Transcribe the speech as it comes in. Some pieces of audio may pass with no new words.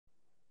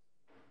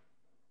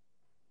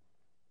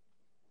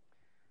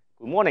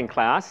Morning,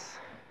 class.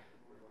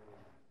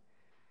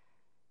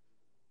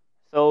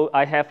 So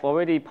I have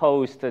already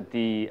posted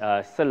the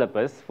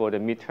syllabus for the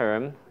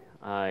midterm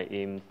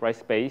in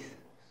Brightspace,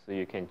 so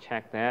you can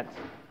check that.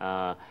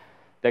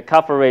 The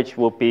coverage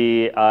will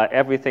be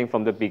everything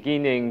from the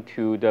beginning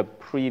to the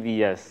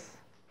previous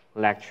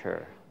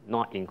lecture,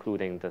 not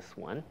including this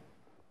one.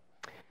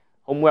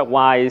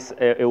 Homework-wise,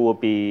 it will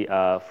be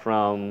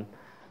from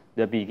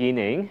the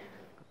beginning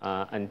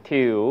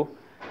until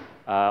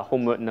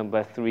homework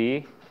number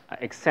 3,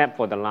 except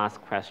for the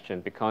last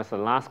question, because the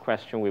last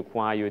question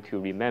requires you to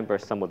remember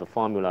some of the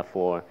formula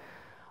for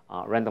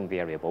random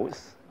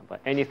variables.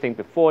 But anything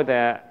before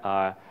that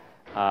are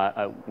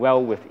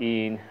well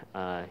within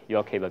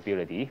your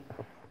capability.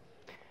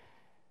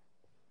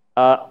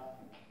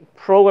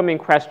 Programming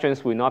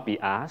questions will not be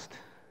asked,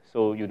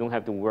 so you don't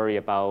have to worry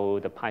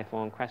about the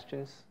Python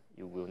questions.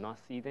 You will not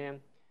see them.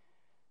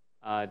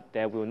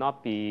 There will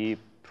not be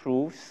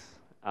proofs.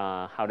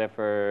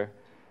 However,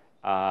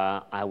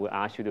 I will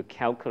ask you to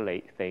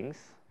calculate things.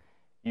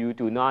 You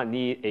do not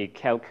need a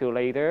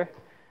calculator.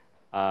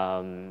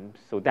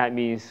 So that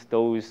means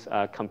those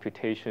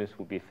computations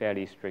will be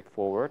fairly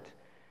straightforward.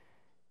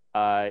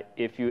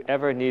 If you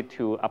ever need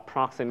to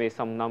approximate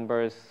some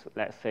numbers,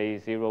 let's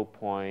say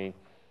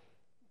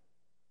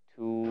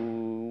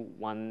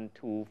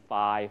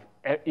 0.2125,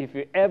 if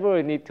you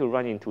ever need to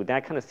run into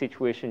that kind of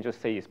situation,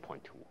 just say it's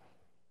 0.2.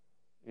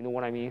 You know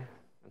what I mean?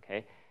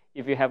 Okay.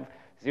 If you have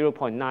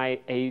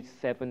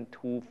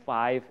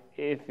 0.98725,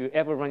 if you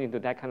ever run into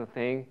that kind of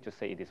thing, just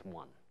say it is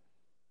 1.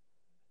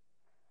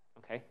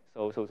 Okay,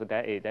 so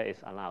that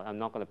is allowed. I'm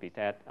not going to be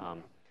that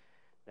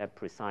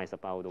precise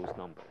about those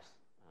numbers.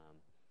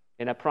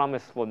 And I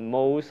promise for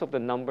most of the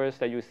numbers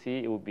that you see,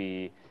 it will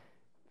be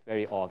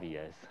very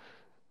obvious.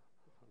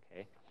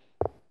 Okay,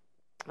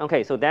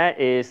 okay, so that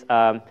is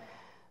the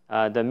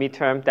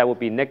midterm. That will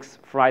be next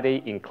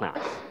Friday in class.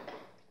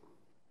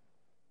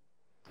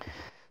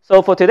 So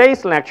for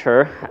today's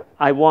lecture,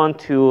 I want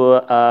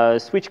to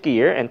switch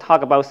gear and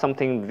talk about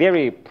something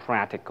very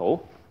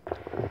practical.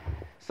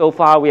 So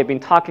far, we have been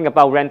talking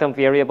about random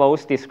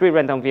variables, discrete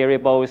random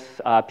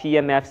variables,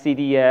 PMF,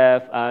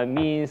 CDF,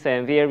 means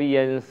and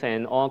variance,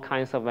 and all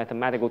kinds of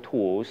mathematical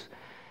tools.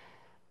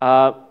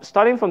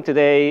 Starting from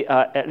today,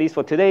 at least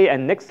for today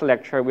and next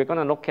lecture, we're going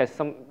to look at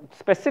some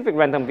specific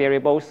random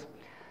variables.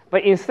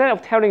 But instead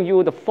of telling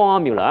you the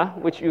formula,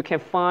 which you can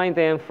find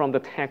them from the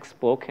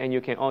textbook and you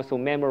can also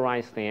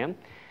memorize them,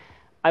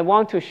 I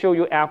want to show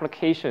you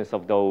applications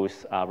of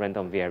those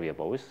random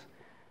variables.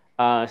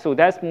 So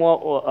that's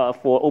more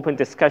for open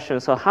discussion.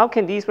 So how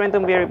can these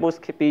random variables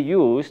be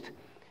used?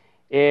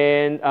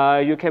 And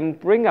you can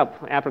bring up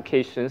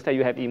applications that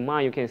you have in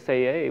mind. You can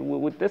say, hey,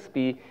 would this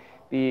be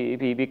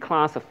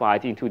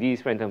classified into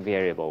these random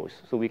variables?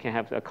 So we can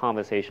have a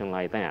conversation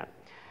like that.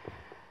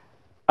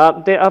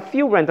 There are a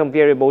few random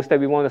variables that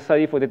we want to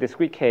study for the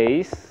discrete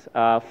case.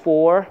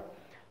 For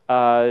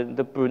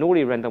the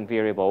Bernoulli random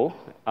variable,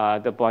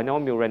 the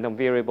binomial random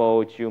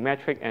variable,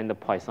 geometric, and the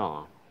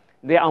Poisson.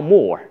 There are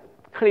more.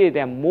 Clearly,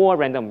 there are more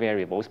random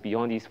variables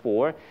beyond these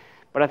 4.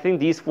 But I think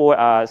these 4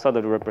 are sort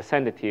of the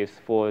representatives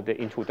for the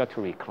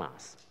introductory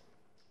class.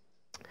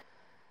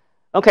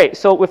 OK,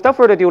 so without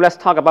further ado, let's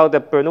talk about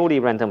the Bernoulli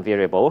random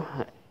variable.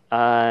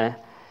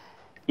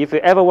 If you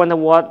ever wonder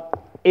what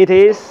it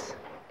is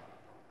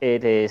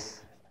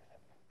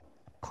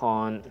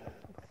coin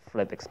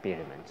flip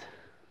experiment.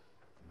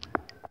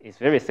 It's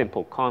very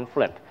simple, coin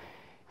flip.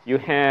 You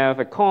have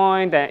a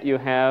coin, that you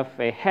have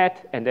a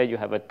head, and then you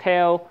have a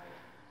tail.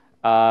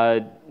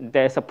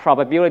 There's a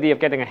probability of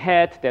getting a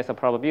head. There's a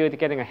probability of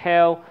getting a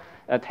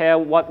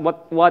tail.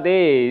 What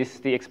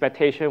is the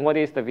expectation? What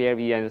is the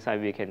variance?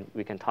 We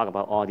can talk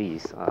about all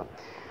these.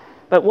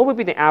 But what would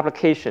be the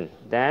application?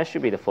 That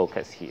should be the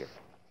focus here.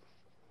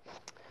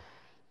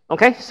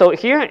 Okay, so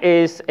here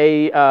is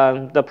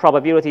the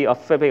probability of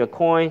flipping a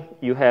coin.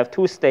 You have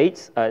 2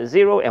 states,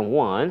 0 and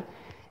 1.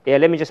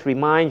 And let me just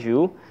remind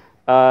you,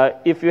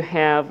 if you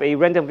have a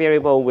random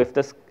variable with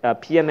this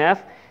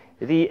PMF,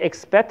 the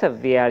expected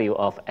value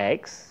of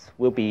x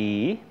will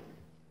be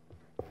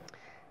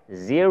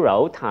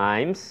 0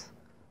 times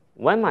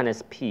 1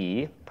 minus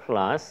p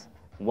plus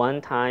 1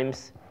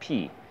 times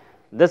p.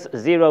 This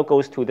 0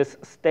 goes to this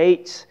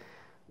state.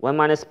 1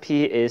 minus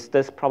p is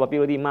this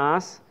probability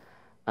mass.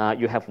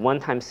 You have 1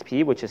 times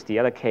p, which is the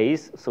other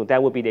case, so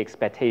that would be the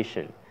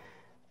expectation.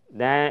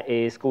 That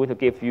is going to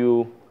give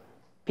you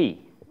p,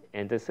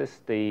 and this is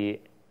the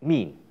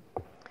mean.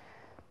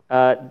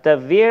 The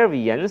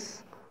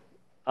variance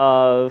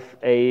of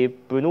a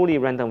Bernoulli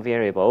random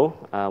variable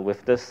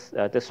with this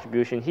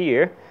distribution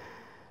here,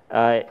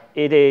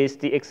 it is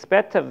the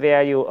expected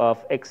value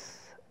of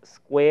x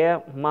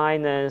squared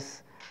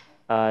minus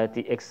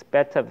the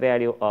expected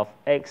value of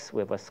x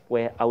with a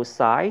square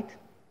outside.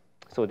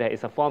 So there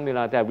is a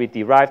formula that we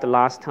derived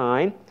last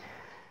time.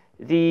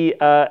 The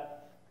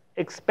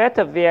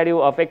expected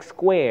value of x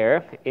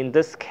squared in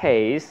this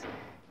case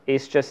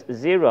is just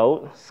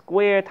 0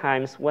 squared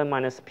times 1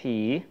 minus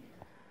p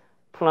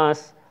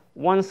plus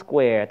 1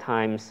 squared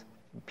times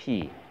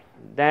p.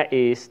 that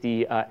is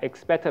the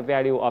expected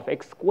value of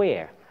x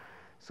squared.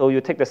 So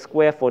you take the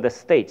square for the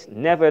state,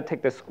 never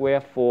take the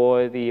square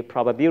for the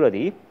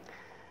probability.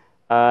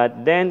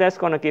 Then that's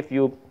going to give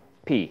you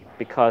p,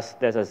 because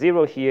there's a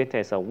 0 here,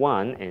 there's a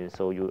 1, and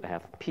so you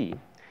have p.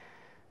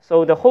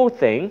 So the whole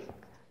thing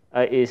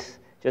is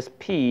just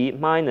p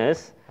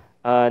minus,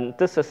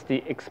 this is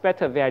the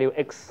expected value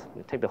x.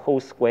 You take the whole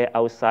square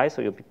outside,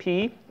 so you'll be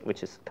p,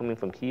 which is coming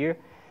from here,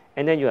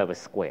 and then you have a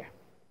square.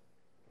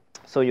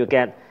 So you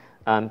get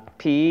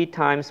p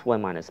times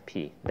 1 minus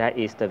p. That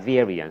is the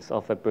variance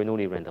of a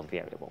Bernoulli random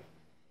variable.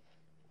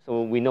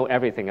 So we know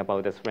everything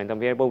about this random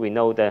variable. We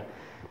know the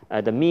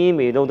mean,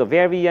 we know the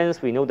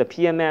variance, we know the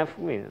PMF,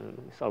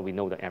 we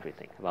know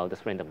everything about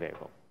this random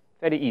variable.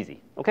 Very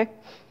easy, okay?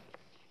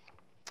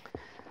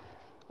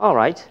 All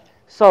right,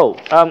 so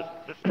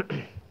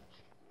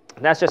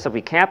that's just a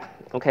recap,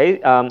 okay?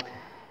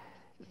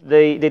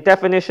 The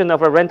definition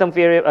of a random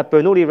variable, a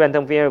Bernoulli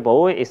random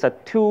variable, is a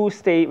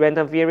two-state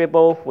random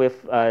variable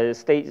with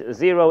state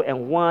 0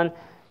 and 1.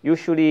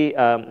 Usually,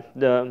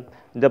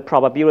 the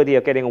probability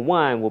of getting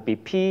 1 will be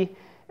p.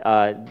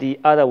 The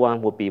other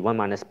one will be 1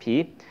 minus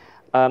p.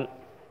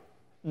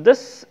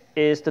 This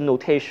is the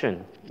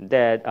notation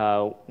that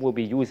we'll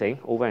be using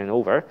over and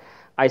over.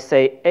 I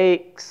say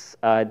x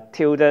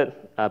tilde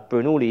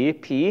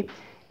Bernoulli p.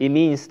 It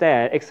means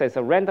that x is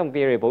a random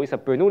variable. It's a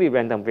Bernoulli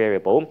random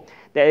variable.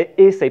 There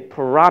is a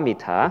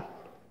parameter.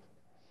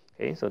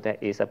 Okay, so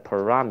that is a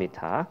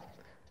parameter.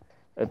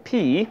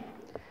 P.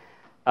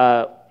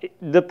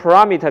 The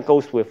parameter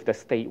goes with the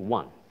state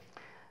 1.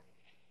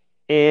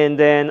 And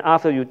then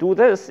after you do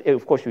this,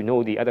 of course, you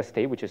know the other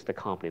state, which is the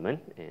complement.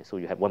 And so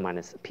you have 1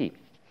 minus p.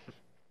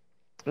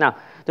 Now,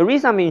 the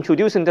reason I'm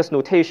introducing this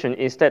notation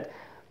is that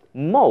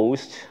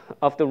most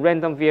of the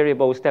random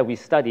variables that we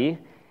study,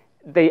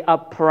 they are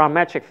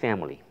parametric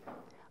family.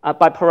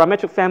 By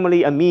parametric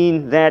family, I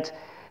mean that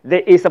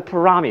there is a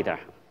parameter.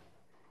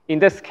 In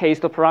this case,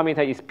 the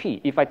parameter is p.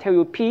 If I tell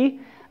you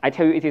p, I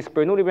tell you it is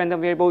Bernoulli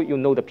random variable, you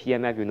know the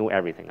PMF, you know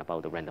everything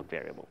about the random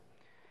variable.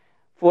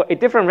 For a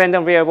different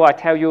random variable, I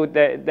tell you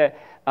that,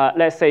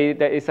 let's say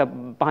there is a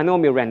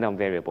binomial random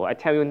variable. I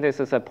tell you this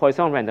is a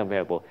Poisson random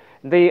variable.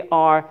 They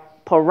are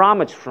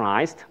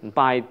parameterized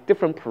by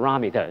different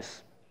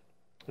parameters.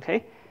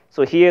 Okay?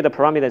 So here the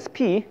parameter is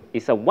p,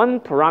 is a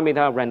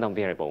one-parameter random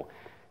variable.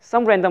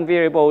 Some random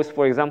variables,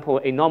 for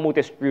example, a normal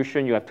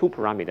distribution, you have 2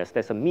 parameters.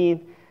 There's a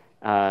mean,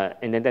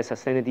 and then there's a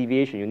standard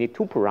deviation. You need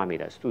 2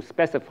 parameters to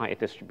specify a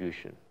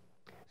distribution.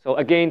 So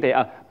again, they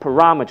are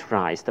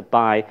parameterized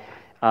by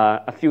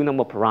a few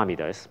number of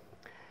parameters.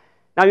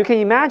 Now you can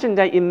imagine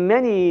that in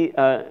many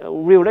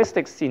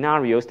realistic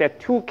scenarios, there are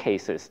 2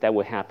 cases that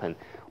will happen.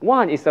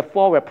 One is the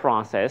forward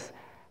process.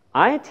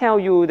 I tell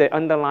you the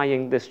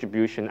underlying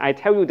distribution. I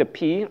tell you the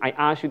p. I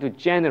ask you to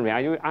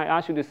generate. I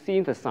ask you to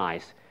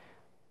synthesize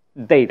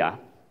data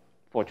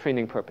for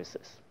training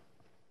purposes.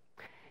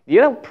 The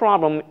other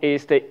problem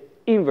is the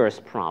inverse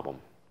problem,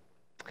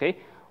 okay,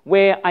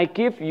 where I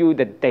give you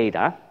the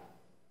data.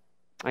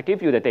 I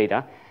give you the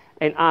data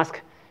and ask,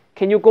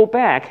 can you go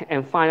back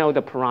and find out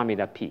the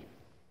parameter p?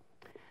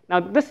 Now,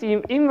 this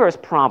inverse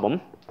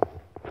problem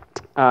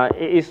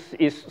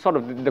is sort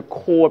of the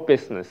core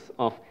business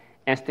of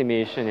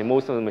estimation and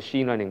most of the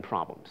machine learning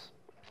problems.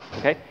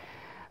 Okay?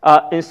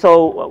 And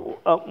so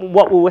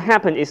what will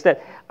happen is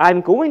that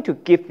I'm going to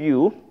give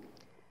you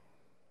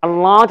a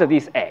lot of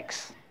these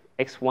x,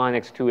 x1,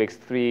 x2,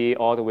 x3,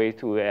 all the way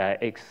to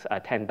x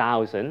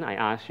 10,000. I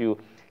ask you,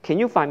 can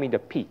you find me the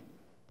p?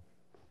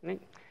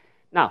 Right?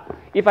 Now,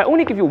 if I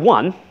only give you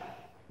one,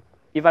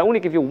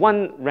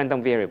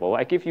 random variable,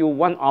 I give you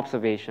one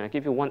observation, I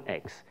give you one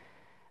x,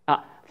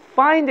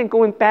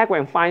 going backward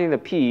and finding the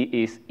p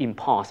is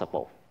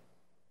impossible.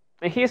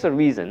 And here's the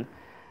reason.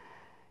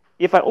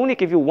 If I only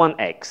give you one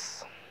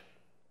x,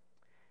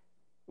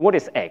 what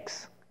is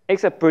x?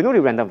 X is a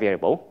Bernoulli random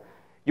variable.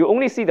 You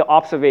only see the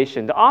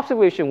observation. The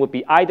observation would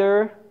be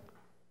either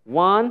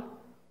 1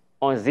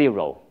 or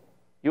 0.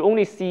 You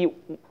only see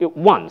it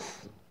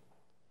once.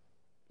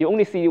 You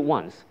only see it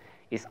once.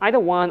 It's either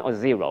 1 or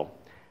 0.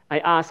 I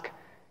ask,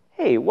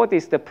 hey, what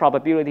is the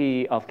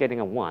probability of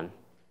getting a 1?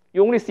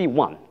 You only see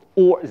 1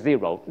 or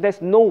 0.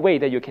 There's no way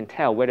that you can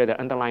tell whether the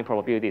underlying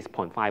probability is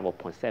 0.5 or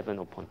 0.7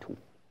 or 0.2.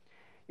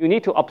 You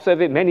need to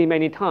observe it many,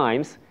 many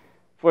times.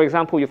 For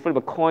example, you flip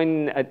a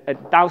coin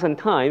 1,000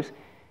 times,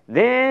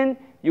 then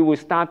you will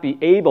start be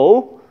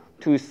able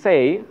to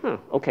say,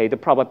 okay, the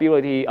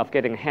probability of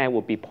getting a head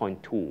will be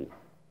 0.2,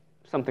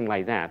 something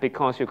like that,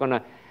 because you're going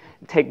to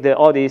take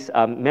all these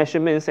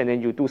measurements and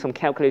then you do some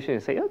calculation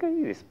and say, okay,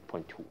 it is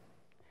 0.2.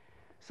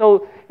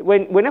 So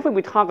whenever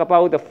we talk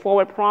about the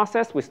forward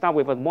process, we start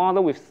with a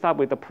model, we start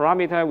with the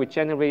parameter, we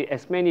generate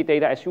as many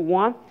data as you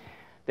want.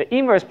 The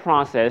inverse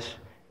process,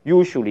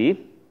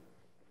 usually,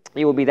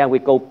 it will be that we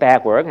go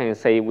backward and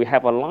say we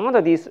have a lot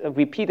of these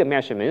repeated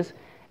measurements,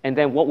 and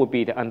then what would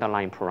be the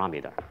underlying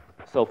parameter?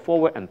 So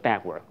forward and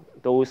backward,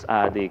 those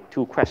are the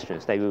 2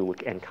 questions that we will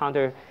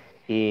encounter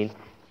in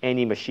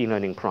any machine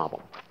learning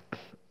problem.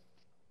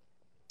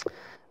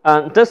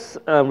 This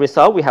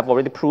result we have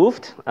already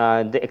proved.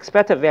 The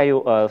expected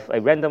value of a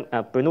random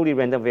Bernoulli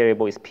random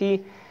variable is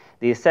p.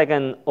 The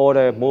second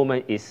order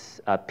moment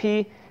is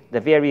p. The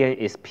variance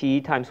is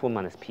p times 1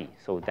 minus p.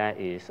 So that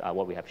is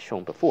what we have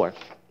shown before.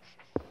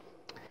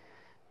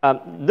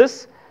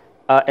 This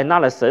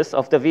analysis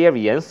of the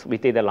variance we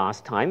did the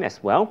last time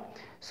as well.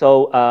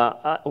 So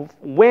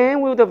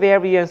when will the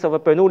variance of a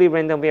Bernoulli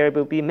random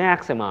variable be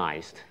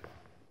maximized?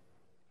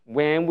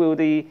 When will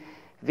the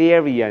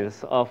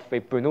variance of a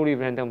Bernoulli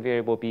random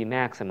variable be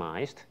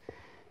maximized?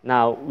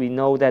 Now, we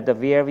know that the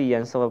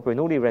variance of a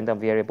Bernoulli random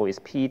variable is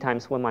p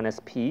times 1 minus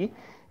p.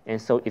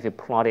 And so if you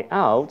plot it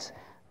out,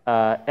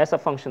 as a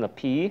function of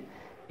p,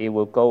 it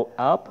will go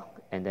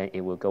up and then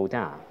it will go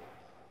down.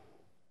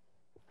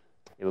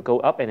 It will go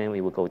up and then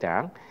it will go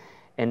down.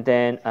 And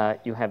then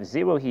you have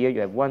 0 here, you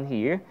have 1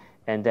 here,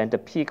 and then the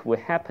peak will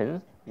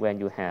happen when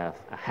you have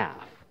a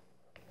half.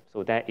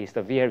 So that is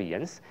the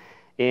variance.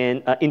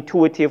 And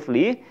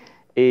intuitively,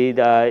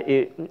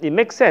 it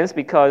makes sense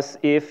because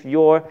if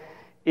your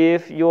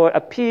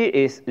p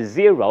is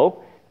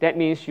 0, that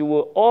means you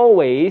will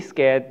always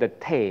get the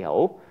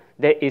tail.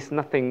 There is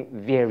nothing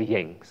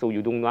varying, so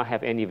you do not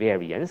have any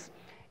variance.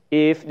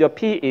 If your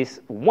p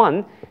is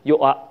 1, you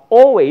are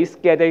always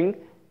getting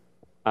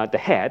the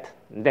head.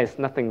 There's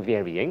nothing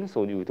varying,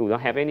 so you do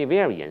not have any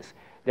variance.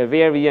 The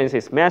variance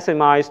is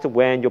maximized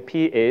when your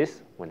p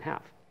is 1/2.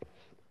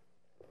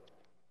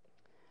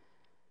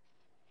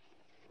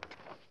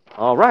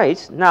 All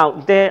right, now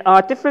there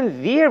are different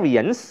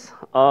variants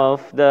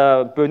of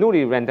the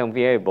Bernoulli random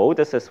variable.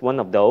 This is one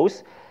of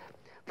those.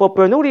 For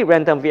Bernoulli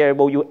random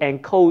variable, you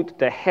encode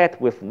the head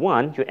with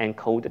 1, you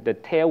encode the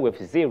tail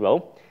with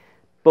 0.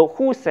 But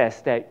who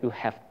says that you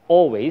have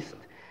always?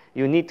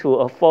 You need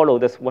to follow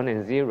this 1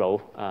 and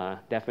 0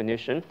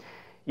 definition.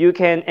 You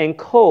can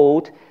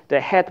encode the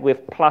head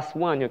with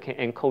 +1, you can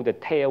encode the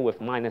tail with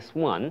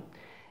 -1.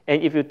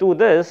 And if you do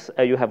this,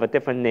 you have a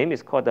different name.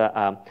 It's called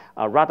a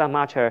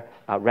Rademacher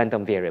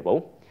random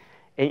variable.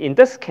 And in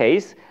this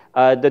case,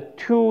 the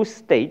two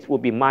states will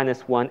be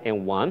 -1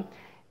 and 1.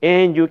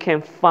 And you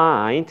can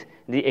find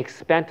the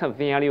expected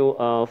value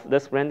of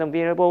this random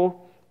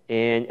variable,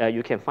 and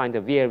you can find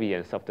the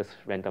variance of this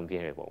random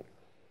variable.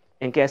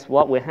 And guess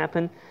what will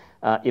happen?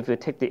 If you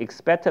take the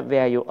expected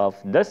value of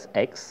this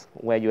x,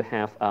 where you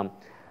have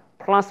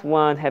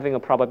 +1 having a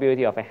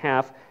probability of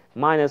 1/2,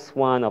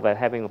 -1 of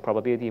having a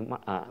probability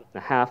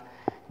 1/2,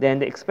 then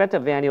the expected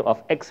value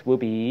of x will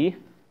be,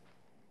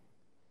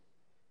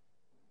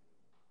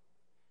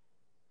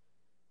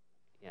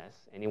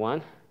 yes,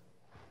 anyone?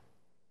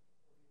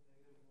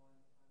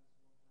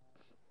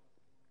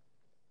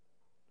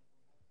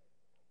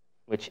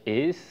 Which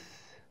is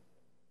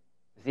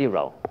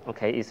 0.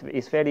 Okay,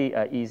 it's very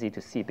easy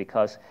to see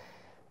because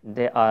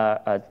there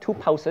are two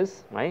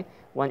pulses, right?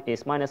 One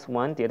is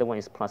 -1, the other one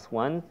is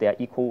 +1. They are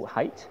equal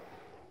height.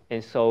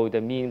 And so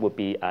the mean would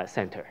be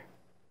center.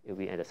 It will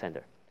be at the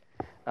center.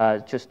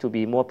 Just to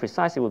be more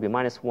precise, it will be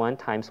 -1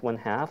 times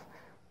 1/2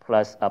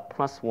 plus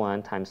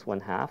 +1 times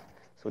 1/2.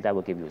 So that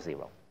will give you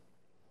 0.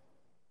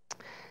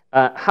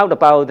 How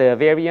about the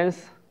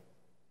variance?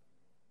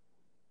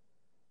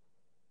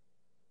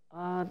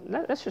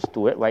 Let's just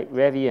do it, right?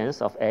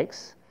 Variance of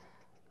x.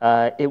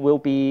 It will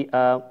be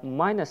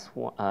 -1.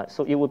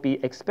 So it will be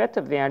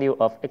expected value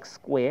of x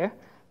squared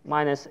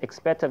minus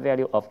expected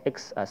value of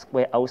x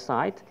squared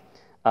outside.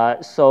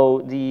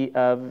 So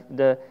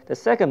the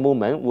second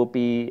moment will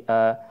be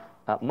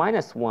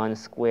 -1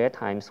 squared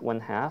times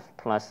 1/2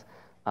 plus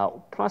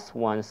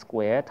 +1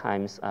 squared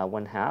times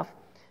 1/2.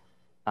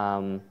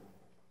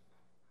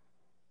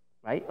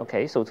 Right?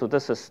 Okay. So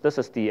this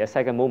is the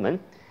second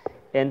moment.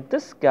 And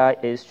this guy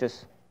is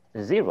just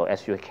 0,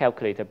 as you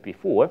calculated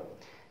before.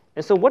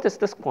 And so what is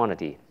this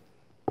quantity?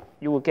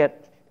 You will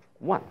get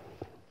 1.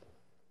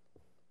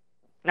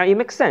 Now, it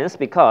makes sense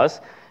because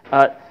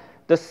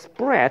the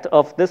spread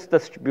of this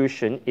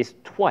distribution is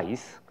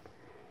twice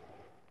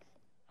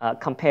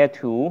compared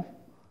to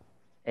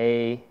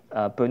a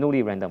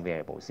Bernoulli random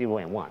variable, 0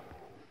 and 1.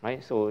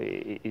 Right? So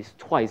it's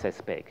twice as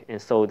big.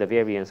 And so the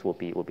variance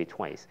will be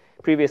twice.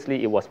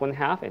 Previously, it was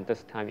 1/2, and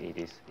this time it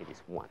is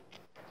 1.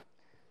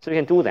 So you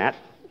can do that.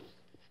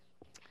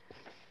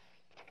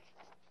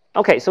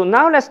 Okay, so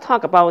now let's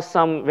talk about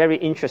some very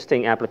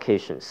interesting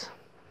applications.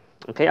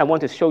 Okay, I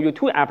want to show you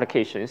two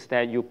applications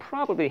that you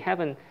probably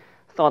haven't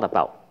thought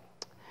about.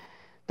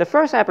 The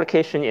first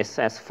application is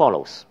as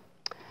follows.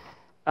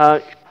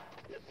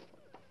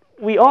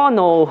 We all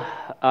know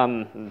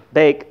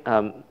big,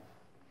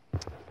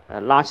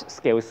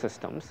 large-scale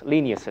systems,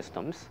 linear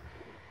systems.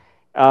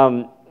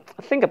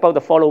 Think about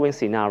the following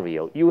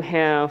scenario. You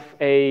have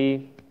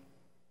a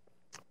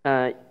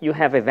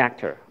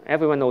vector.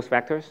 Everyone knows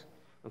vectors,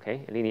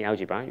 okay? Linear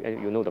algebra,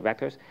 you know the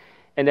vectors.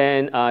 And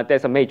then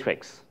there's a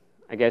matrix.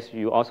 I guess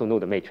you also know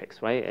the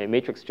matrix, right? A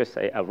matrix is just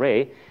an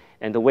array.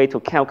 And the way to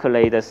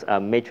calculate this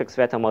matrix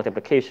vector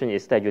multiplication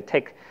is that you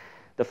take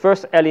the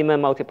first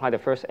element, multiply the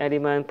first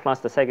element, plus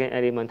the second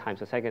element times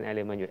the second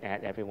element, you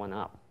add everyone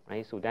up,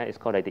 right? So that is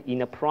called the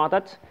inner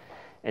product.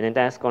 And then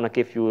that's going to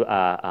give you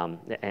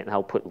an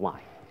output y.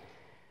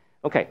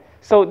 Okay,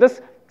 so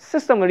this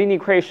system of linear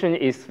equation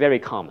is very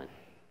common.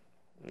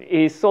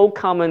 It is so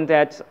common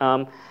that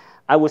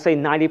I would say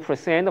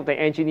 90% of the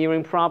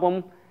engineering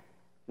problem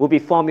will be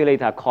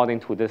formulated according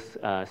to this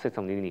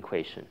system of linear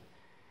equation.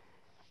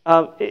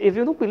 If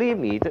you don't believe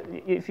me,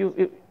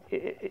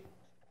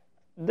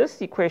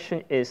 this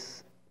equation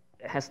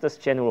has this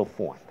general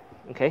form.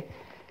 Okay,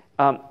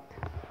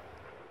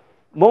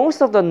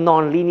 most of the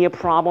nonlinear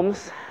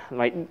problems,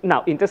 right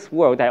now in this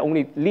world, there are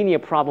only linear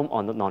problem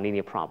or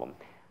nonlinear problem.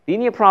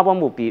 Linear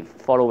problem will be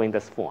following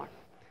this form.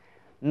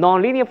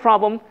 Nonlinear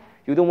problem,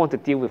 you don't want to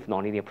deal with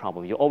nonlinear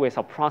problem. You always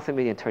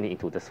approximate and turn it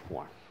into this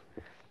form.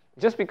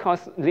 Just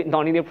because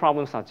nonlinear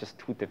problems are just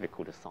too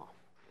difficult to solve.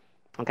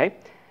 Okay?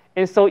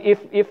 And so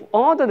if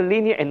all the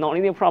linear and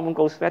nonlinear problem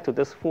goes back to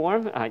this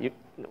form,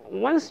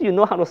 once you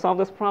know how to solve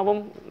this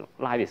problem,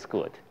 life is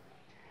good.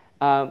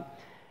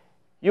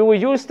 You will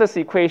use this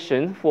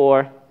equation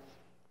for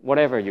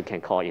whatever you can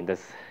call in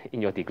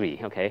your degree.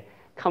 Okay?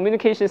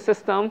 Communication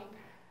system,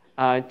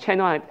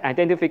 channel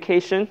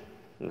identification,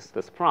 is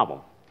this problem.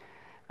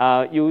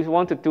 You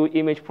want to do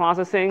image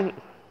processing,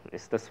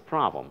 it's this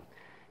problem.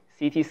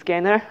 CT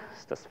scanner,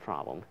 it's this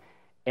problem.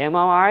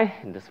 MRI,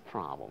 this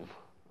problem.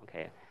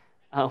 Okay,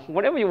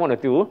 whatever you want to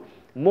do,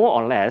 more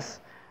or less,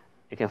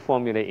 you can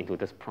formulate into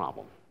this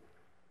problem.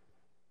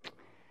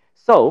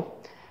 So,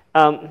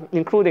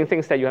 including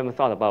things that you haven't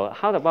thought about.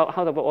 How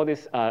about all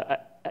this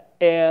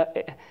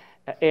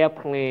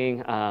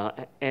airplane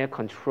air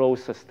control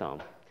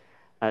system?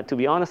 To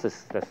be honest,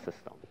 it's this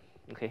system.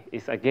 Okay,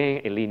 it's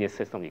again a linear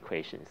system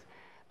equations.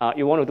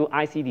 You want to do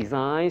IC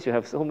designs, you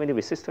have so many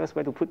resistors,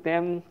 where to put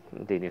them?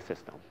 Linear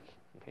system.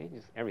 Okay,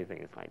 just everything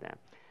is like that.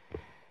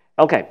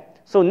 Okay,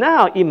 so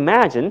now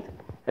imagine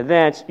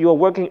that you are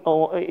working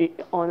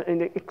on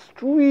an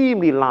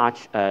extremely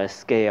large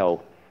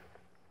scale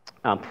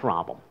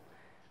problem,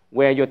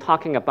 where you're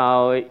talking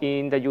about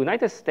in the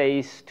United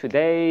States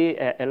today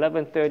at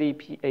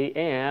 11:30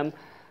 a.m.,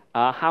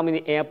 how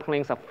many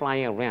airplanes are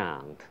flying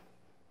around.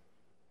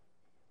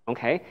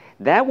 Okay,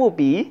 that will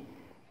be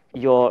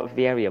your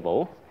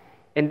variable.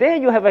 And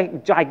then you have a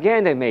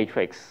gigantic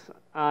matrix.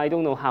 I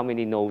don't know how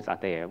many nodes are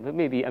there, but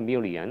maybe 1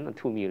 million or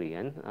 2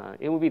 million.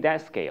 It will be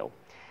that scale.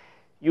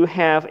 You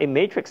have a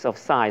matrix of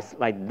size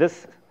like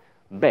this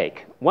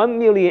big, 1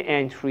 million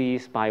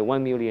entries by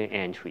 1 million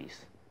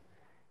entries.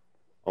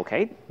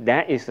 Okay,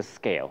 that is the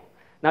scale.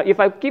 Now,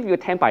 if I give you a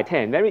 10 by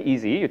 10, very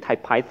easy. You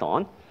type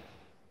Python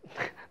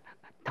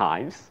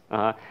times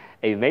a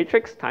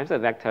matrix times a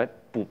vector,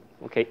 boom,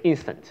 okay,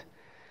 instant.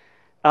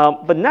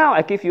 But now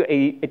I give you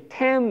a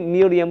 10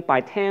 million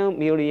by 10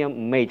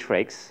 million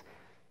matrix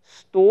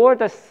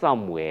stored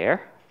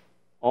somewhere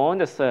on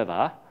the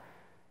server.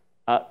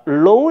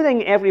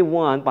 Loading every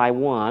one by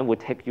one would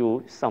take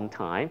you some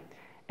time.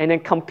 And then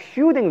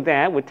computing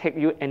that would take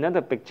you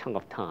another big chunk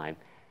of time.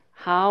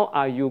 How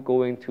are you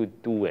going to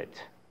do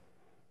it?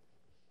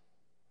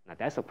 Now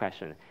that's the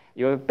question.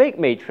 You have a big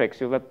matrix,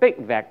 you have a big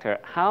vector.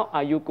 How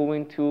are you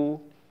going to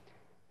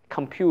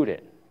compute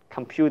it?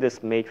 Compute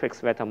this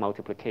matrix vector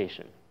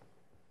multiplication.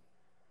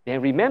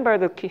 And remember,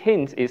 the key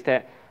hint is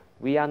that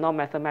we are not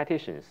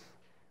mathematicians.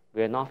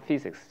 We are not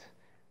physicists.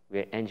 We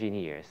are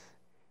engineers.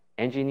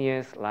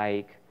 Engineers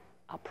like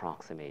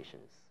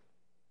approximations.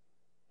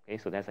 Okay,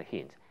 so that's a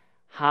hint.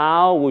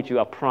 How would you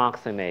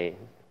approximate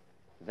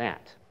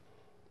that?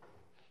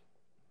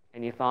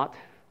 Any thought?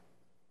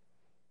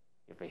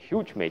 You have a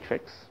huge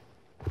matrix.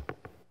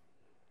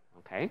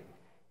 Okay.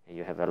 And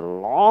you have a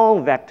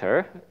long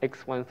vector,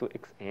 x1 through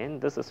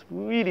xn. This is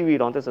really, really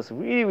long. This is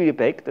really, really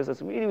big. This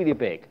is really, really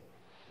big.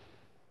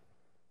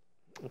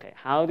 Okay,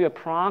 how do you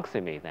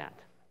approximate that?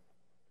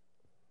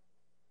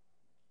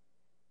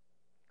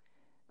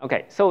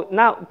 Okay, so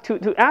now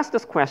to ask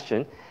this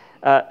question,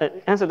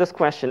 answer this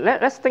question,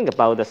 let's think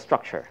about the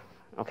structure.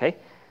 Okay,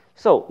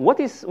 so what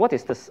is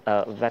this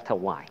vector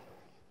y?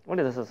 What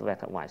is this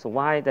vector y? So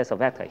y, there's a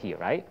vector here,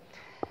 right?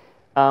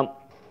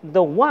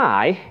 The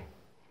y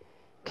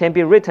can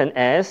be written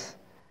as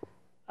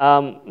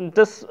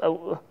this.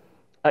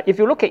 If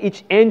you look at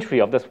each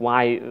entry of this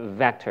y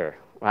vector,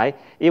 right,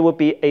 it would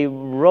be a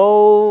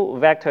row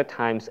vector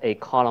times a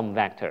column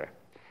vector.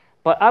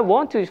 But I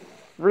want to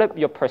flip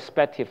your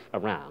perspective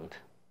around.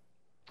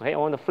 Okay, I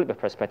want to flip the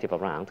perspective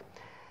around.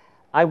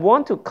 I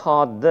want to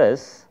call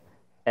this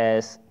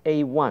as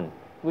A1,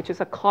 which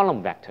is a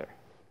column vector.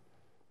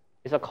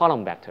 It's a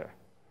column vector.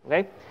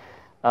 Okay,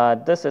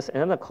 this is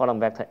another column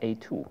vector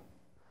A2.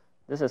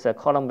 This is a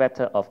column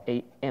vector of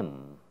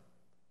AM.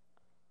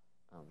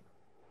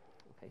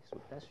 Okay,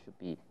 so that should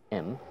be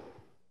M.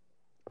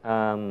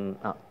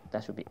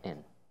 That should be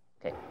n.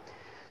 Okay,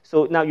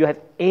 so now you have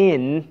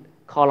n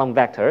column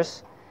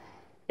vectors,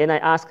 and I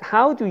ask,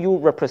 how do you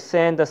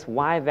represent this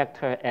y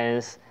vector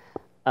as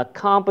a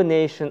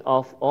combination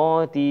of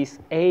all these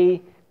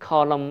a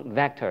column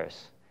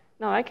vectors?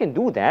 Now I can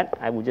do that.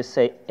 I would just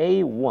say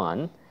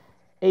a1,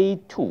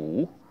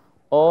 a2,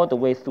 all the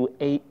way through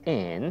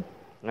an.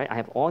 Right? I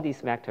have all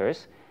these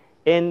vectors,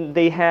 and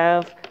they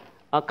have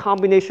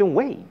combination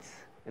weights.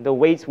 And the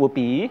weights will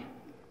be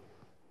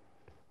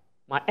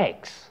my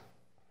x.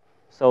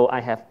 So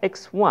I have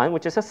x1,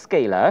 which is a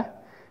scalar,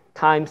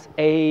 times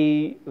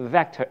a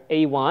vector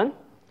a1,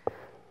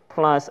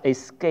 plus a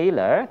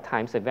scalar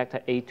times a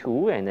vector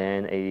a2, and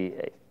then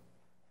a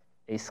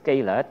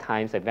scalar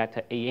times a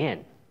vector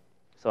an.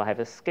 So I have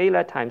a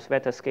scalar times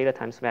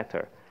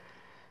vector,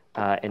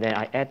 and then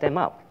I add them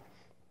up.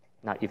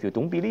 Now, if you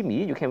don't believe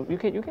me, you can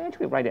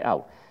actually write it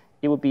out.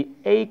 It would be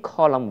a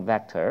column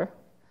vector,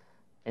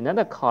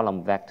 another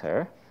column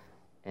vector,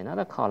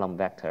 another column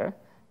vector,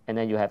 and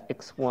then you have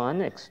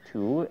x1,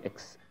 x2,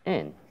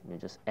 xn. You're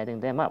just adding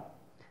them up.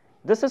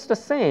 This is the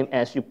same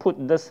as you put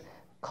this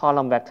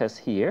column vectors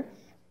here,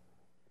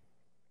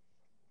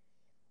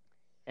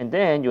 and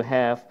then you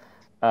have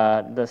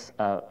this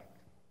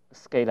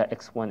scalar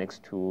x1,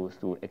 x2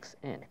 through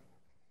xn.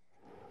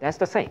 That's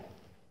the same.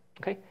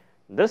 Okay?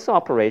 This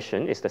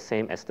operation is the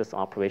same as this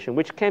operation,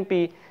 which can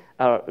be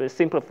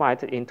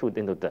simplified into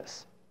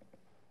this.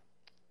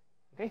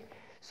 Okay?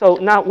 So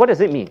now, what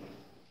does it mean?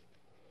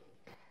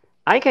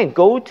 I can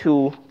go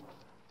to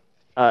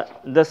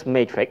this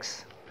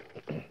matrix.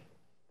 So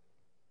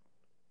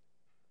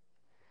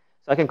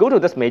I can go to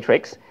this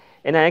matrix,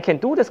 and I can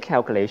do this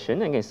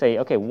calculation. I can say,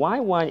 okay,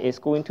 y1 is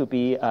going to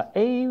be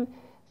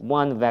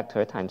a1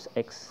 vector times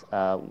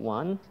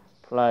x1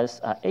 plus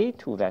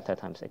a2 vector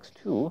times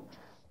x2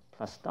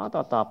 plus dot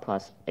dot dot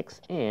plus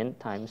xn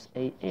times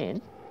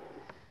an.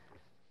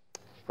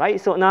 Right?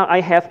 So now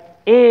I have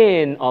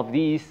n of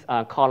these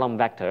column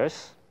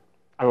vectors,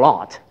 a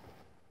lot.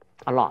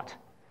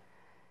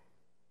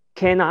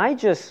 Can I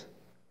just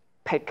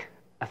pick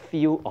a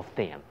few of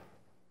them?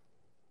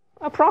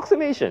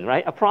 Approximation,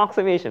 right?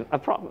 Approximation.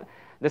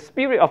 The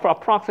spirit of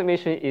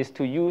approximation is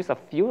to use a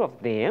few of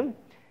them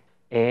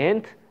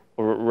and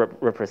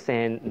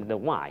represent the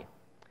y.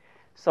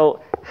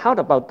 So how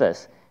about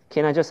this?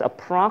 Can I just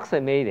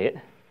approximate it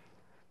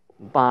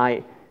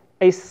by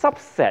a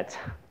subset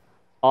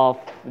of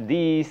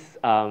these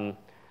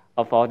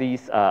of all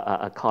these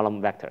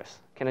column vectors?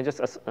 Can I just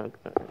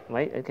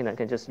right? Can I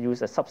just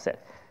use a subset?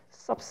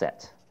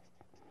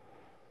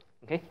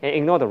 Okay, and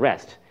ignore the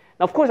rest.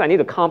 Now, of course, I need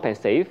to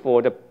compensate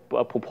for the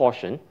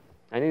proportion.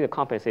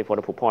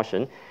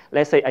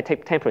 Let's say I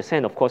take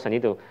 10%. Of course, I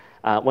need to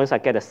once I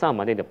get a sum,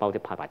 I need to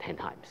multiply by 10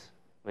 times.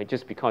 Right?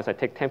 Just because I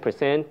take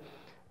 10%.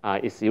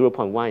 Is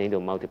 0.1, you need to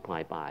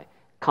multiply by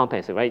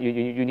compensate, right?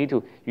 You need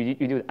to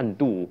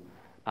undo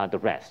the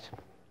rest.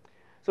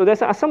 So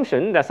there's an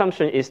assumption. The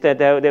assumption is that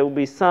there will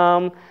be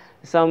some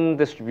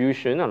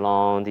distribution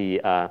along the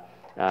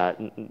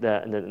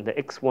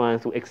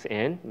x1 through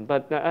xn.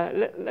 But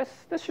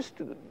let's just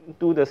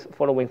do this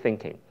following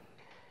thinking.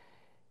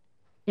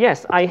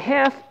 Yes, I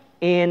have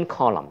n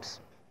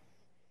columns,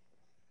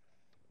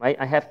 right?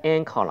 I have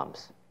n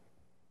columns.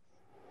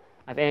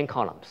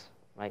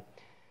 Right?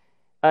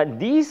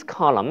 These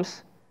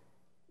columns,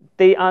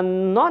 they are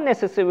not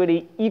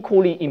necessarily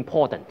equally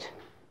important.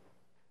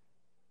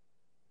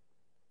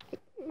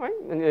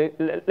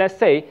 Right? Let's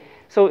say,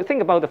 so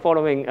think about the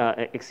following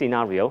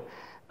scenario.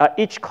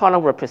 Each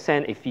column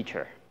represents a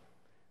feature.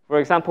 For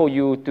example,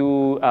 you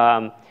do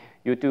a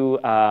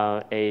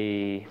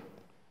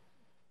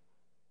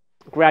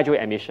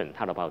graduate admission.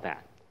 How about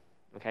that?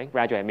 Okay,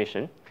 graduate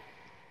admission.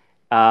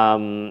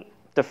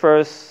 The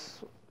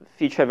first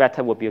feature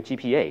vector would be a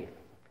GPA.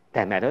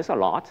 That matters a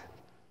lot,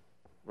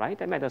 right?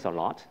 That matters a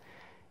lot.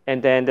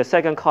 And then the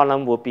second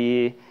column would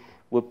be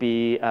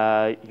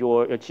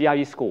your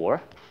GRE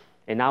score.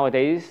 And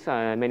nowadays,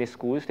 many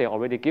schools, they're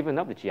already given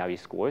up the GRE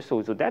score,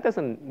 so that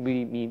doesn't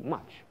really mean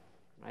much,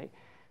 right?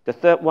 The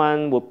third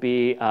one would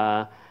be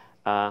how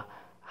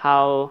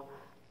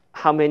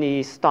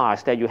many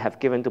stars that you have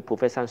given to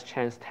Professor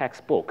Chan's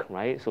textbook,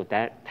 right? So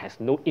that has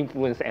no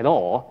influence at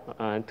all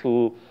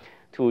to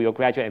your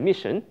graduate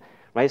admission.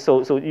 Right?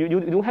 So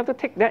you have to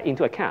take that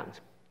into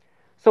account.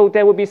 So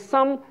there will be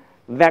some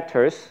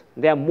vectors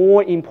that are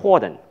more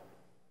important,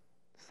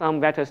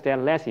 some vectors that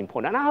are less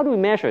important. And how do we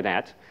measure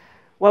that?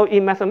 Well,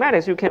 in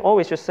mathematics, you can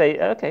always just say,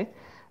 okay,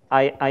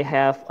 I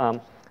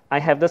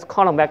have this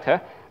column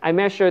vector. I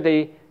measure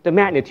the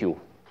magnitude,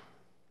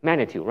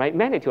 right?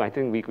 Magnitude, I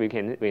think we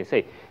can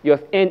say. You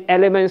have n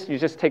elements. You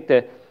just take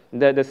the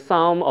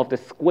sum of the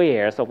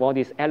squares of all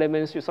these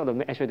elements. You sort of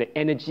measure the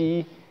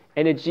energy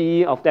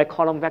of that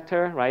column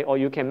vector, right? Or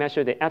you can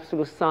measure the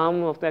absolute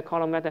sum of that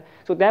column vector.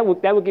 So that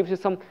would give you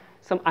some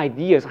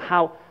ideas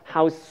how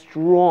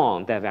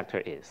strong that vector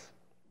is.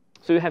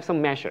 So you have some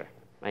measure,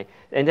 right?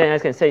 And then I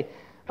can say,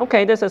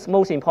 okay, this is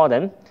most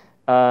important.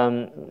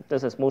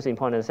 This is most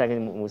important,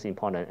 second most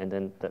important, and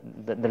then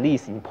the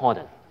least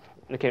important.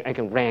 I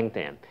can rank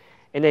them.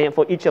 And then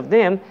for each of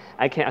them,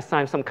 I can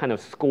assign some kind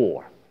of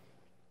score.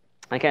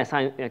 I can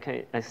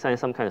assign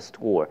some kind of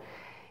score.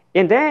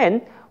 And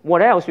then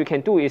what else you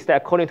can do is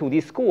that according to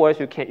these scores,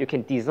 you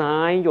can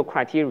design your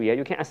criteria.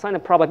 You can assign a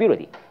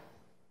probability.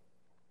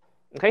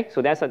 Okay,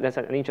 so that's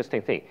an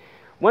interesting thing.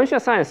 Once you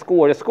assign a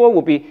score, the score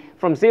will be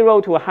from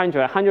 0 to 100.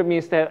 100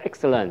 means they're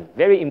excellent,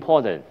 very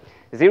important.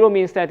 0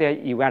 means that they're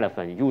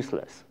irrelevant,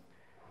 useless.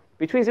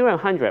 between 0 and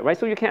 100, right?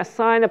 So you can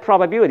assign a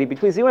probability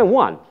between 0 and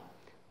 1.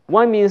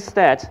 1 means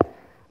that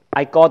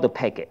I got to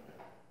peg it.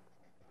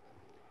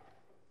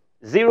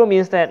 0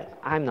 means that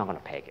I'm not going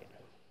to peg it.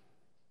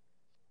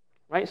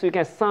 Right? So you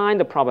can assign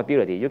the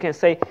probability. You can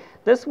say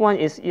this one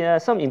is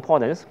some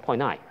importance,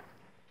 0.9.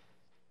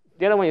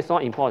 The other one is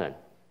not important.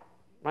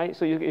 Right?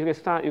 So you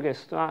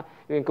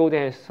can go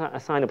there and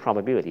assign the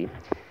probability.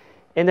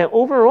 And then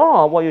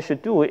overall, what you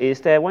should do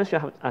is that once you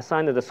have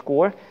assigned the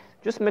score,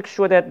 just make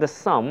sure that the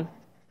sum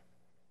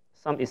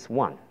is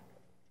 1.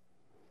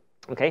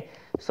 Okay?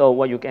 So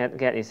what you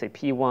get is a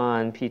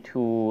P1, P2,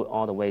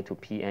 all the way to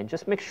Pn.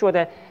 Just make sure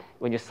that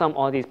when you sum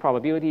all these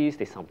probabilities,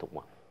 they sum to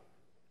 1.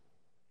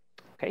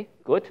 Okay,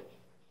 good.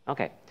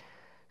 Okay.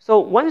 So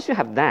once you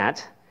have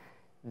that,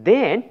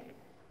 then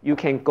you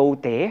can go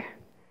there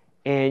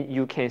and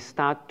you can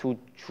start to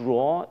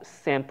draw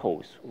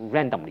samples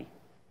randomly.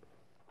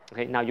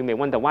 Okay, now you may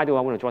wonder, why do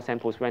I want to draw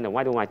samples random?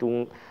 Why don't I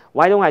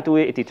do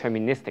it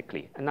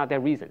deterministically? And now there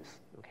are reasons.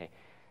 Okay,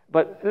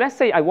 but let's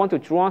say I want to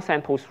draw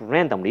samples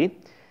randomly.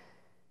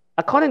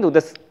 According to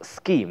this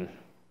scheme,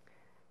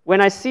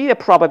 when I see a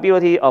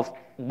probability of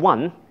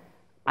 1,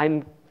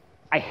 I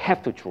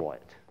have to draw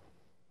it.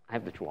 I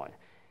have to draw it.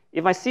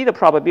 If I see the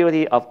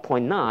probability of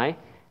 0.9,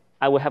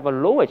 I will have a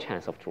lower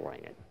chance of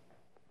drawing it.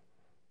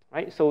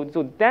 Right? So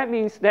that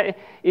means that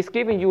it's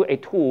giving you a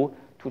tool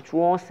to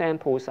draw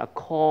samples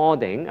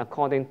according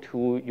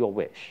to your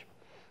wish.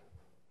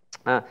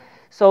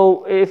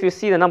 So if you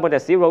see the number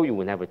that's 0, you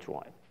will never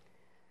draw it.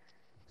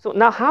 So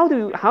now how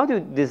do you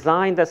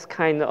design this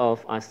kind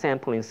of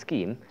sampling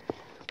scheme?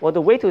 Well,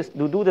 the way to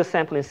do the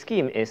sampling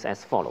scheme is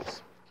as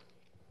follows.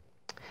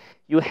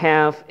 You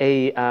have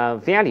a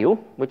value,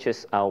 which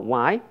is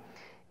y.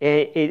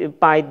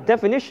 By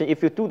definition,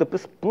 if you do the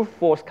brute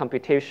force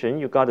computation,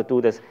 you got to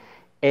do this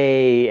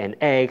a and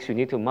x. You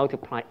need to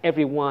multiply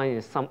everyone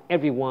and sum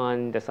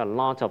everyone. There's a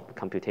lot of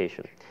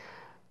computation.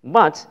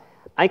 But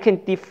I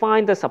can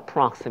define this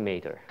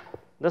approximator.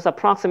 This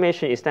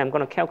approximation is that I'm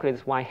going to calculate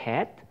this y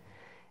hat.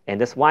 And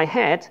this y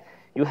hat,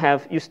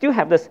 you still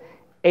have this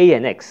a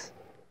and x.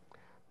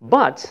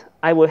 But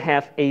I will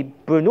have a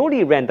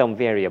Bernoulli random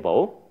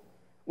variable,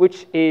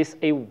 which is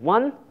a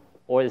 1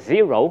 or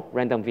 0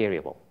 random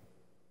variable.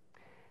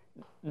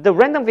 The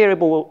random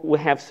variable will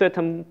have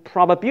certain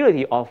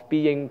probability of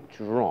being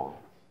drawn.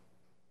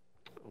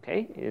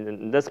 Okay,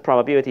 and this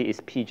probability is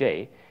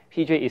Pj.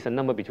 Pj is a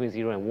number between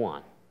 0 and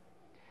 1.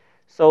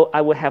 So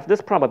I will have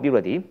this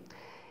probability.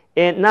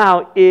 And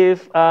now,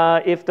 if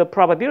the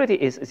probability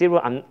is 0,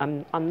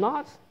 I'm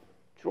not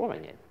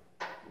drawing it.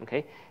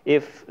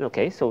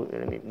 Okay, so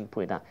let me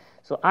put it down.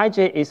 So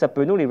ij is a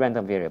Bernoulli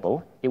random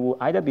variable. It will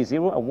either be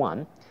 0 or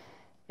 1.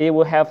 It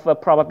will have a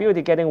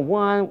probability getting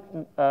 1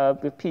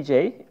 with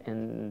Pj,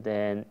 and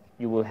then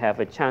you will have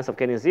a chance of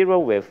getting 0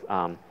 with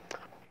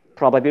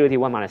probability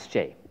 1 minus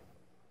j.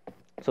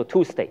 So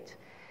 2 states.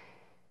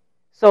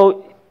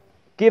 So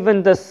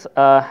given this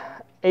A1,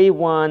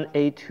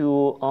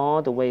 A2,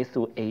 all the way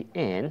through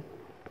AN,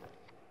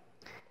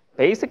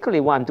 basically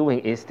what I'm doing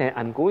is that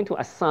I'm going to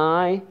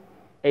assign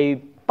a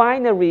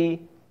binary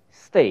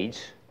stage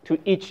to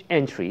each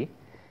entry.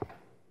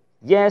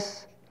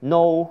 Yes,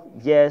 no,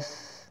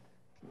 yes,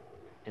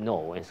 and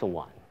no, and so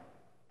on.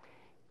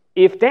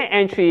 If that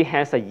entry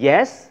has a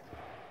yes,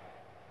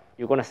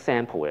 you're going to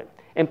sample it.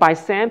 And by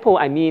sample,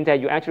 I mean that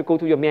you actually go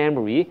to your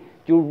memory,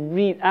 you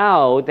read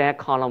out that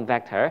column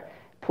vector,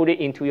 put it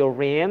into your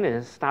RAM,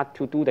 and start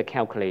to do the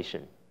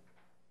calculation.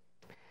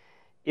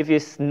 If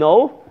it's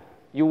no,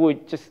 you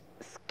would just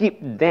skip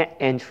that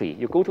entry.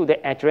 You go to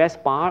the address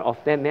bar of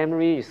that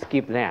memory, you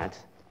skip that.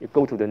 You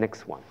go to the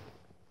next one.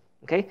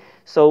 Okay?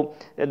 So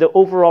the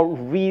overall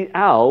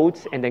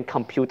readout and then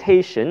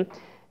computation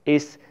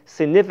is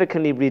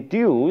significantly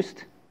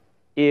reduced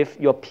if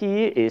your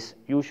P is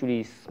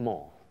usually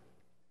small.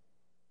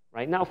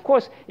 Right? Now, of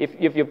course,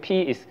 if your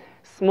P is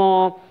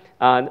small,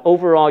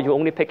 overall you're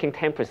only picking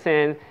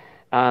 10%,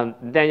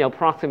 then your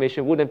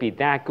approximation wouldn't be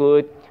that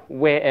good.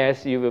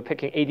 Whereas if you're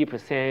picking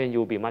 80%,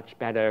 you'll be much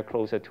better,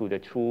 closer to the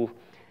truth.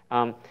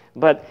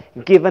 But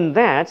given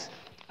that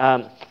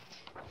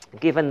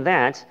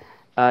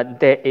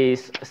there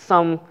is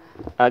some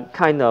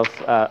kind of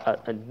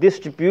a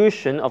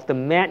distribution of the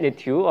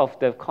magnitude of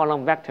the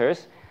column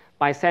vectors,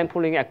 by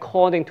sampling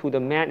according to the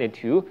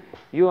magnitude,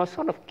 you are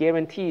sort of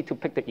guaranteed to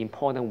pick the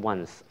important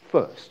ones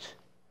first.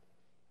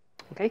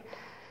 Okay?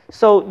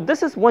 So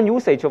this is one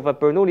usage of a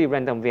Bernoulli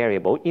random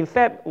variable. In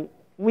fact,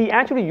 we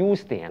actually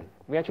use them.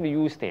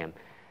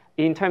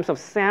 In terms of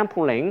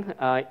sampling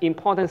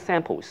important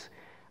samples.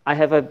 I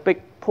have a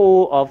big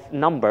pool of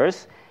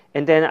numbers,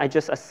 and then I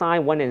just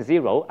assign 1 and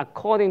 0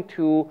 according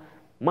to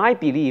my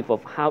belief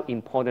of how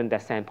important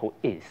that sample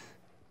is.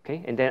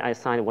 Okay? And then I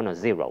assign 1 or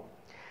 0.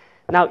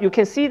 Now you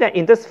can see that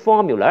in this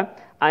formula,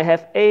 I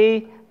have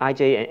A,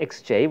 Ij, and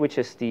Xj,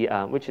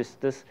 which is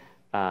this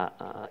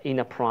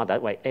inner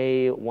product, right?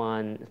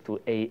 A1 through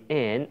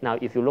AN. Now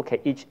if you look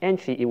at each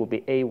entry, it will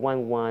be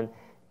A11,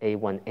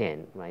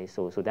 A1n, right?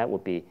 So that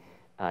would be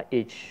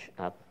each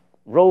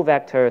row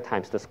vector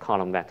times this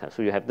column vector.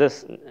 So you have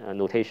this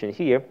notation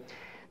here.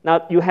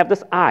 Now you have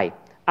this I.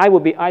 I will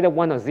be either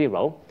 1 or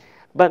 0.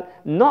 But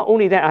not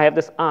only that I have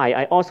this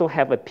I also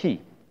have a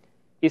P.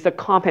 It's a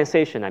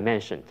compensation I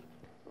mentioned.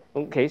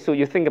 Okay, so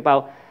you think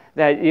about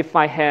that if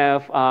I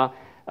have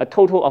a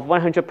total of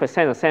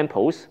 100% of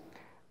samples,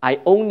 I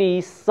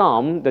only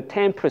sum the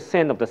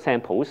 10% of the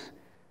samples,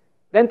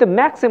 then the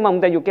maximum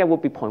that you get will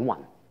be 0.1.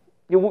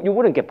 You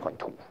wouldn't get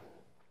 0.2.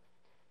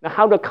 Now,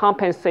 how to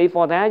compensate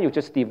for that? You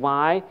just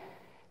divide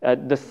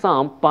the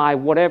sum by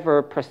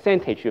whatever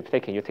percentage you've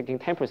taken. You're taking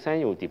 10%,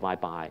 you will divide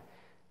by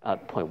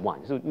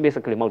 0.1. So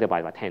basically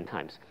multiply by 10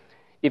 times.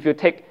 If you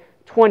take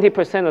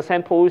 20% of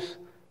samples,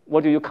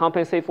 what do you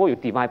compensate for? You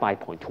divide by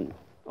 0.2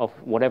 of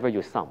whatever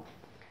you sum.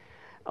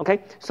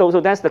 Okay, so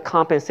that's the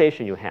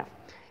compensation you have.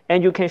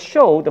 And you can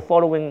show the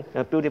following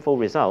beautiful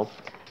result,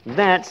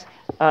 that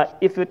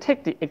if you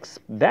take the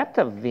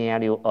expected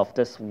value of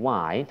this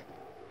y,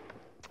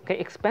 okay,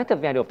 expected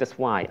value of this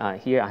y,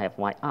 here I have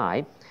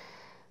yi,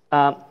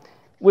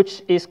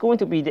 which is going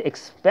to be the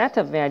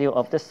expected value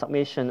of the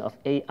summation of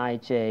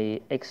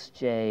aij,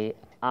 xj,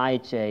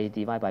 ij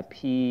divided by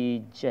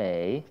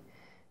pj,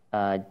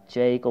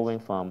 j going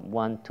from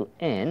 1 to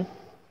n.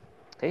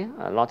 Okay,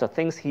 a lot of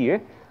things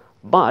here,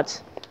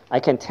 but I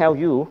can tell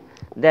you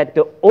that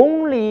the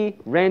only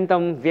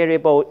random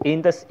variable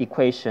in this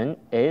equation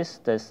is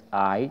this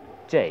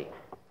ij.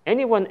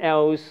 Anyone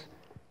else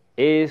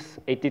is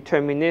a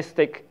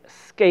deterministic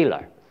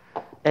scalar.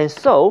 And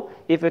so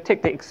if you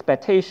take the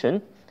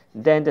expectation,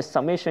 then the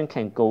summation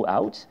can go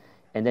out,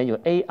 and then your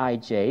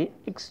aij,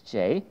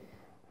 xj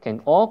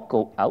can all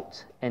go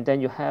out, and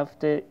then you have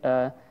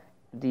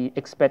the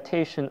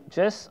expectation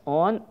just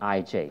on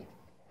ij,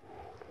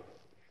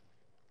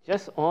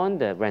 just on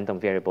the random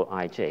variable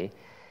ij.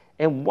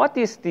 And what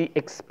is the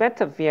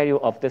expected value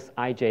of this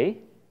ij?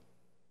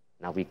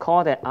 Now we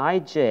call that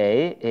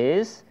ij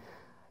is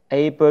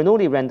a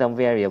Bernoulli random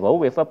variable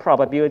with a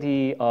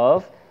probability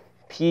of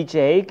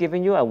pj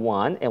giving you a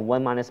 1 and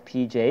 1 minus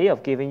pj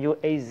of giving you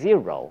a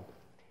 0.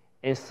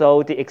 And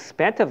so the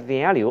expected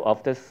value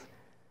of this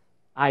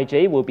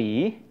ij will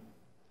be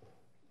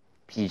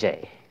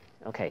pj.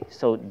 Okay,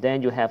 so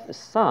then you have the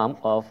sum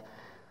of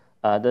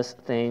this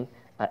thing,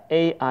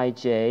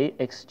 aij,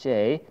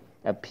 xj,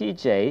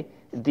 pj,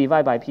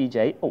 divide by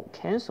pj,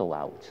 cancel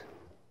out.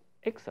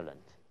 Excellent.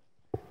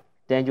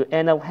 Then you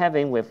end up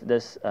having with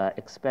this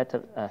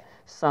expected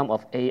sum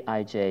of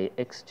aij,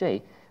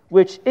 xj,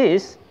 which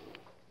is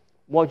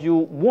what you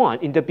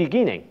want in the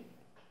beginning.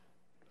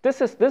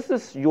 This is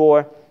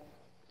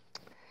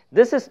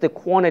the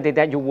quantity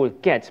that you will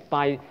get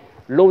by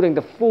loading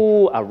the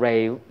full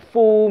array,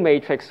 full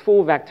matrix,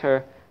 full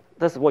vector.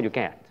 This is what you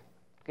get.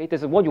 Okay,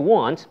 this is what you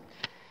want.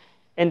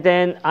 And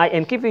then I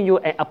am giving you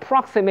an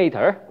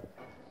approximator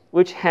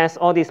which has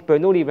all these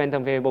Bernoulli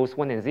random variables,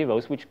 1 and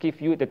 0s, which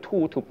give you the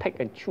tool to pick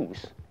and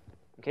choose,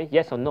 okay,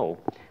 yes or no,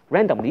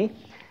 randomly.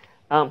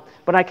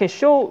 But I can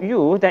show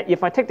you that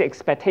if I take the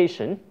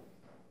expectation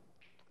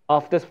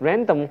of this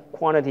random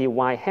quantity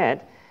y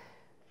hat,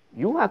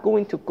 you are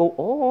going to go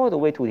all the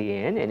way to the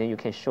end, and then you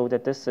can show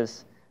that this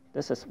is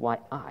yi.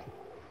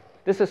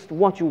 This is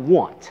what you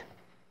want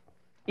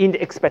in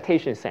the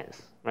expectation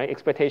sense, right?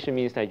 Expectation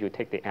means that you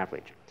take the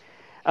average.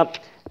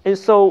 And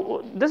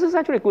so this is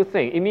actually a good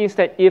thing. It means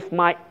that if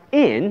my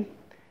n,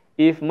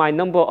 if my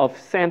number of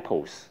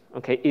samples,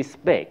 okay, is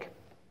big,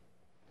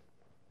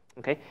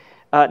 okay,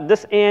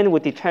 this n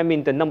would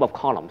determine the number of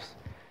columns.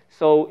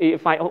 So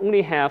if I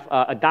only have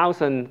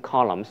 1,000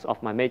 columns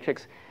of my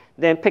matrix,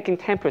 then picking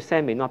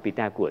 10% may not be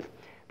that good.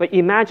 But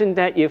imagine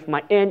that if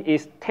my n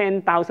is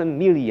 10,000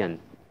 million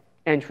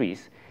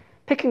entries,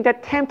 picking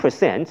that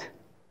 10%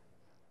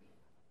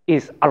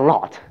 is a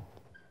lot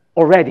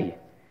already.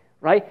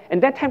 Right?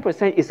 And that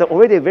 10% is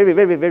already a very,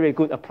 very, very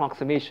good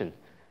approximation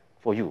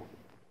for you.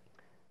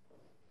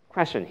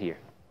 Question here.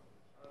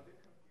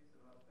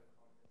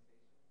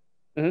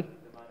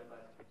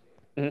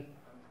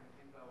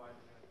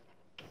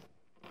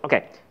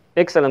 Okay,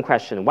 excellent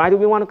question. Why do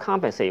we want to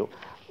compensate?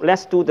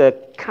 Let's do the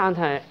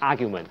counter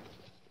argument.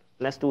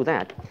 Let's do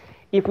that.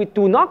 If we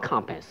do not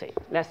compensate,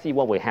 let's see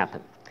what will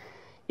happen.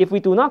 If we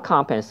do not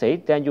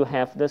compensate, then you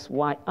have this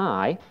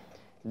yi.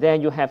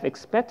 Then you have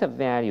expected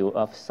value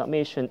of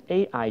summation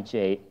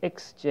aij,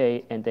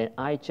 xj, and then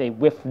ij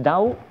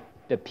without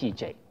the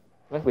pj,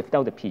 right?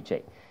 Without the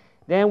pj.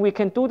 Then we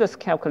can do this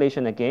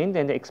calculation again.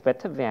 Then the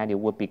expected value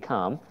would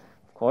become,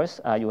 of course,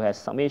 you have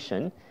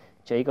summation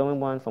j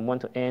going from 1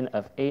 to n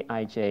of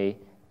aij,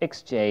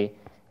 xj,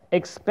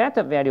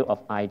 expected value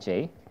of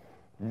ij.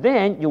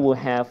 Then you will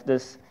have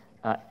this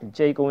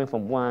j going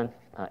from 1,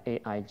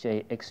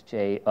 aij,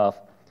 xj of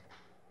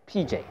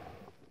pj,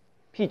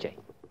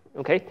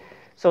 okay?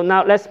 So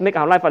now let's make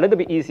our life a little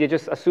bit easier.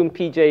 Just assume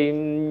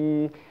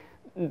pj,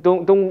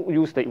 don't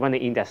use the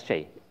running index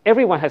j.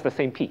 Everyone has the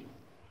same p.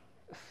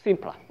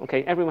 Simpler,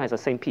 okay? Everyone has the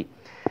same p.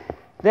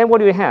 Then what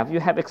do you have? You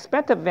have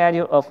expected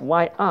value of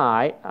yi,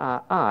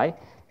 I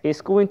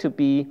is going to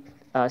be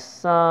a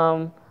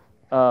sum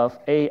of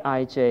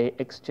aij,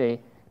 xj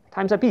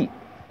times a p,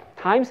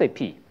 times a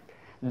p.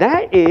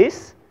 That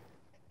is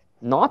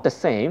not the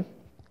same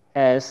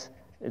as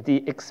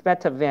the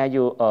expected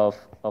value of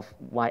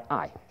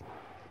yi,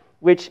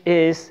 which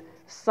is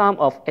sum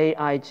of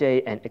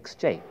aij and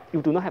xj.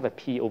 You do not have a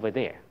p over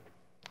there.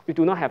 You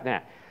do not have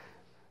that.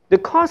 The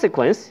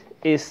consequence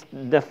is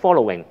the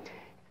following.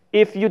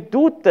 If you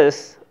do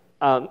this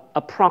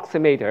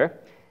approximator,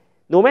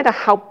 no matter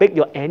how big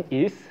your n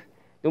is,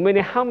 no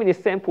matter how many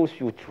samples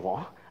you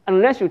draw,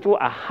 unless you draw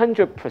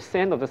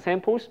 100% of the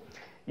samples,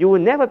 you will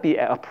never be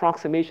an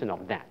approximation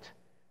of that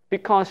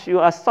because you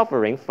are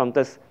suffering from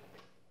this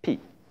p.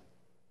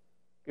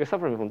 You're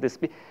suffering from this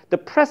p. The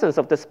presence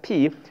of this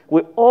p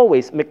will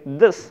always make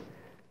this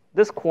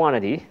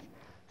quantity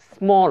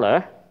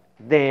smaller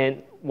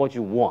than what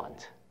you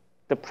want.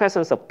 The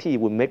presence of p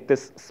will make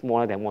this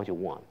smaller than what you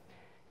want.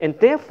 And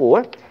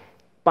therefore,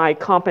 by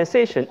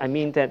compensation, I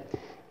mean that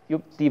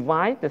you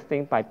divide the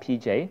thing by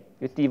pj,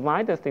 you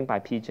divide the thing by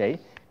pj,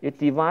 you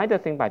divide the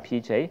thing by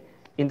pj.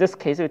 In this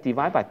case, you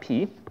divide by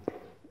p,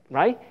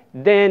 right?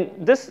 Then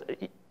this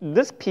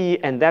p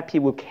and that p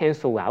will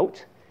cancel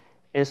out.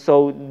 And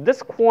so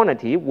this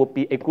quantity would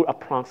be a good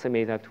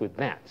approximator to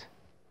that.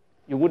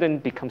 You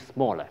wouldn't become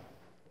smaller.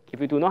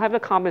 If you do not have the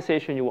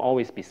compensation, you will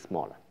always be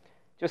smaller.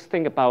 Just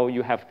think about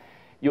you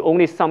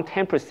only sum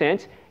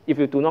 10%. If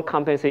you do not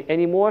compensate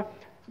anymore,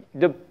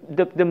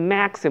 the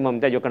maximum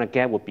that you're going to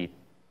get would be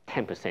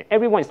 10%.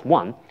 Everyone is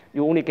 1,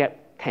 you only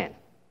get 10.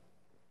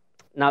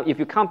 Now, if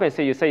you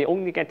compensate, you say you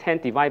only get 10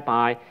 divided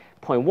by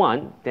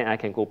 0.1, then I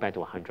can go back to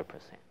 100%.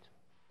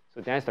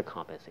 So that's the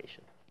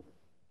compensation.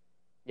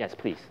 Yes,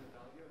 please.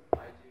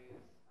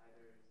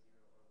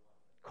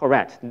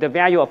 Correct. The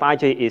value of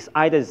ij is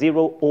either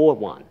 0 or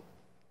 1.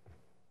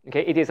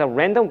 Okay, it is a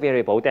random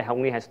variable that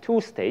only has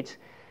 2 states,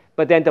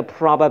 but then the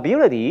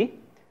probability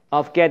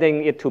of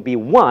getting it to be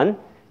 1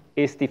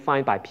 is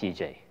defined by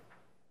pj.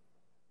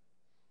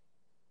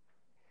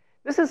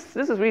 This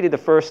is really the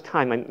first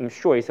time, I'm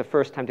sure it's the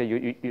first time that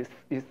you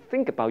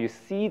think about, you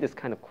see this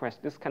kind of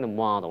question, this kind of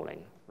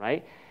modeling,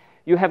 right?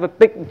 You have a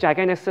big,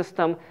 gigantic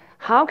system.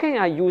 How can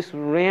I use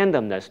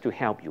randomness to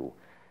help you?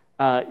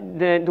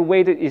 The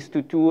way is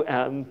to do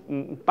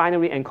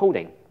binary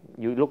encoding.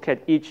 You look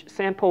at each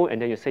sample,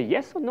 and then you say,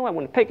 yes or no, I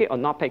want to pick it or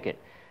not pick it.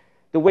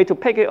 The way to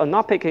pick it or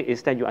not pick it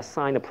is that you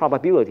assign a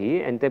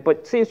probability,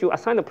 but since you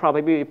assign the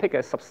probability, you pick a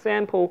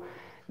subsample,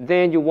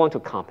 then you want to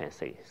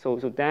compensate. So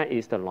that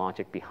is the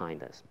logic behind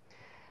this.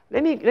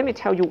 Let me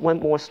tell you one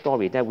more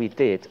story that we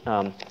did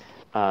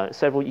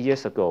several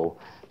years ago,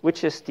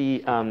 which is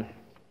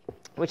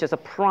a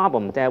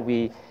problem that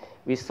we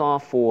saw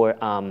for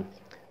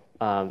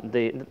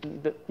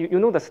you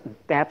know the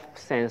depth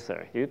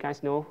sensor. You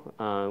guys know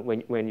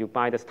when you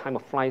buy this time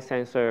of flight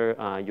sensor,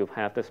 you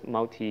have this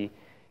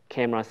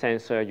multi-camera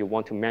sensor. You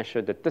want to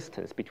measure the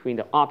distance between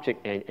the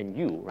object and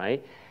you,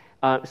 right?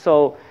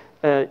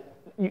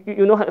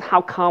 You know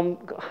how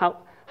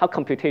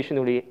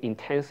computationally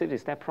intensive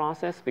is that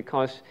process?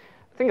 Because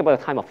think about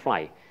the time of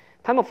flight.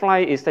 Time of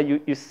flight is that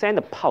you send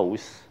a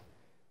pulse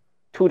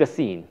to the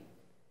scene,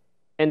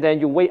 and then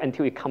you wait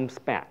until it comes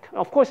back.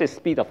 Of course, it's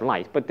speed of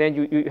light, but then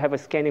you have a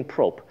scanning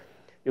probe.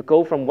 You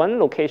go from one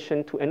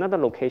location to another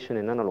location,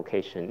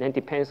 and it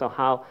depends on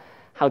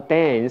how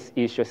dense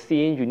is your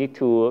scene. You need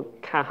to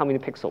count how many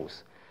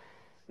pixels.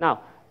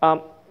 Now,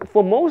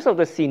 for most of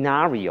the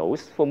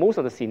scenarios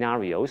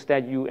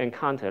that you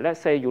encounter, let's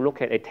say you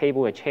look at a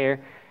table, a chair,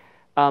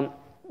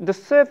 the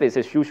surface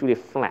is usually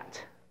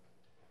flat.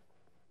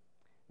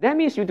 That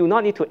means you do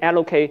not need to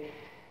allocate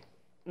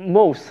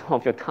most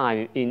of your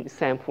time in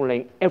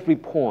sampling every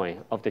point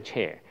of the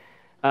chair.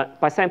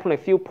 By sampling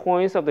a few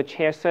points of the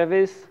chair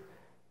surface,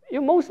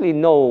 you mostly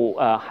know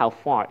how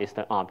far is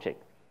the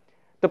object.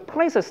 The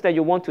places that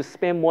you want to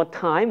spend more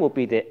time will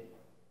be the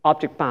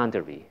object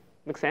boundary.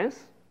 Make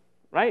sense?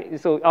 Right?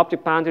 So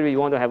object boundary, you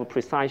want to have a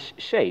precise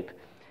shape.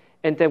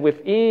 And then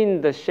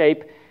within the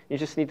shape, you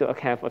just need to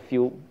have a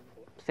few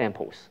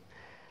samples.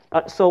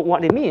 So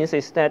what it means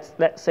is that,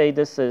 let's say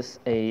this is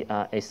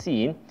a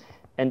scene,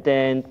 and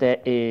then there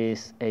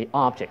is an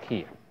object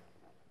here.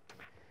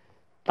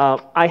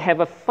 I have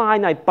a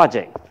finite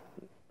budget.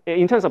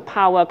 In terms of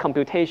power,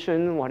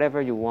 computation,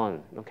 whatever you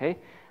want, okay?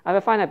 I have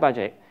a finite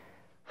budget.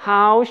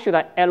 How should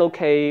I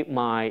allocate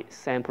my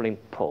sampling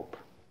probe?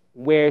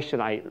 Where should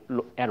I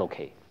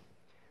allocate?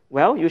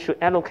 Well, you should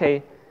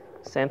allocate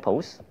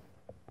samples,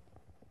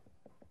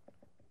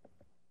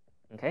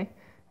 okay,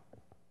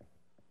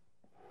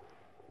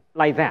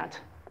 like that.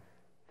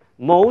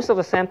 Most of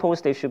the samples,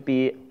 they should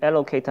be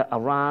allocated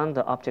around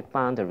the object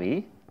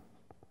boundary,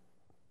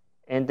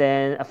 and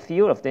then a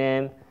few of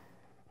them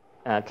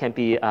can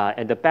be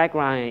in the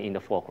background and in the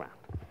foreground.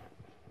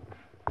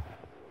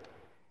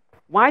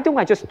 Why don't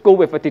I just go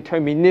with a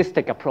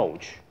deterministic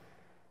approach?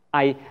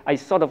 I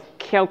sort of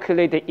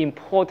calculate the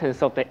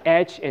importance of the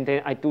edge, and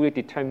then I do it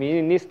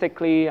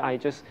deterministically. I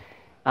just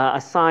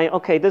assign,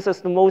 okay, this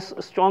is the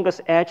most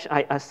strongest edge.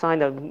 I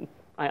assign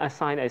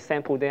a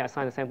sample there,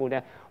 assign a sample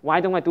there. Why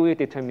don't I do it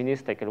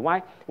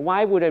deterministically?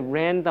 Why would a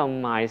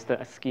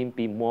randomized scheme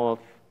be more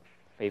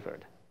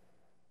favored?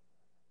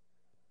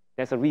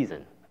 There's a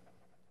reason.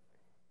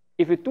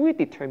 If you do it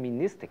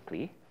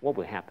deterministically, what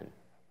will happen?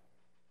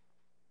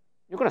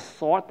 You're going to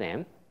sort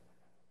them,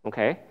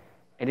 okay?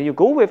 And then you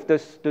go with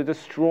the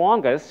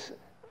strongest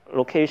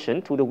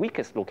location to the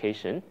weakest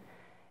location.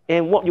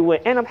 And what you will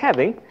end up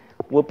having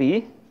will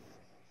be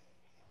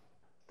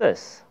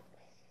this.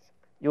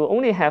 You will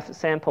only have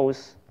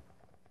samples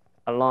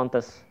along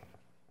this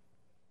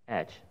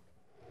edge.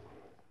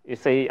 You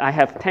say, I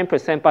have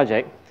 10%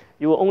 budget.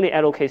 You will only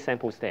allocate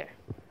samples there.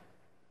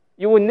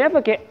 You will never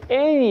get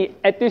any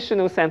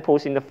additional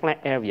samples in the flat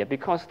area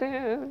because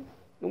no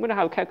matter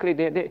how you calculate,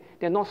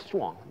 they're not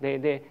strong.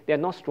 They're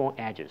not strong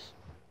edges.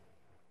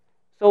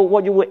 So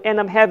what you will end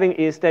up having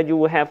is that you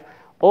will have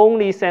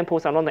only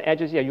samples along the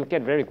edges. Yeah, you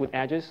get very good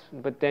edges,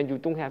 but then you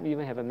don't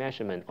even have a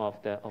measurement of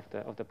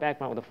the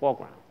background or the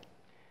foreground.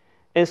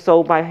 And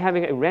so by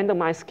having a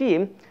randomized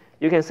scheme,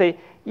 you can say,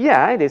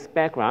 yeah, this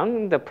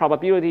background, the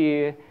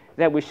probability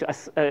that we should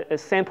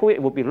sample it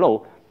will be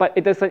low, but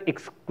it doesn't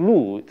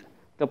exclude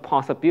the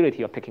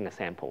possibility of picking a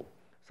sample.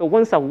 So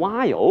once a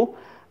while,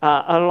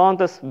 along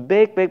this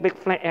big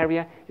flat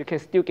area, you can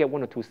still get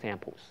 1 or 2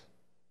 samples.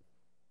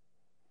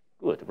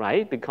 Good,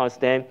 right? Because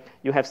then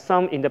you have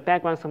some in the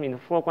background, some in the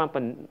foreground,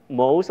 but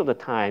most of the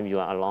time you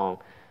are along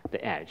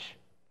the edge.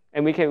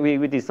 And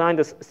we design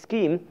this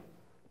scheme,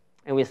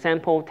 and we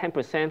sample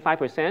 10%,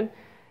 5%,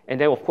 and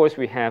then of course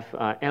we have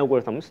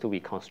algorithms to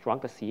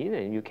reconstruct the scene,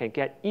 and you can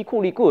get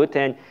equally good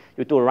than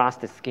you do a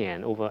raster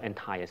scan over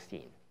entire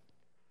scene.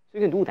 So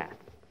you can do that,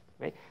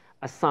 right?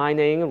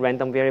 Assigning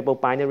random variable,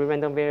 binary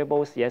random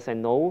variables, yes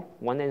and no,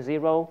 1 and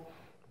 0,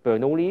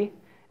 Bernoulli,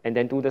 and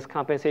then do this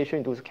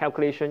compensation, do this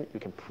calculation, you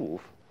can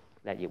prove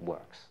that it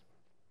works.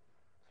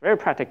 Very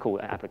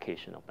practical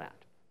application of that.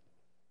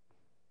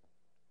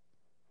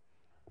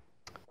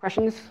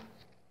 Questions?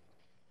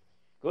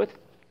 Good?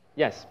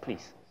 Yes,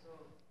 please.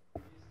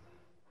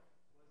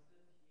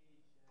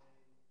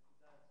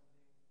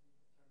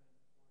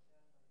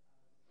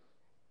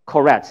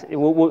 Correct.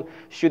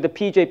 Should the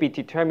PJ be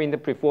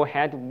determined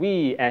beforehand?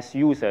 We, as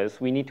users,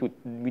 we need to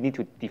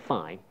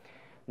define.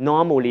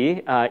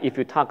 Normally, if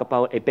you talk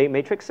about a big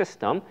matrix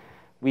system,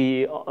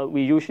 we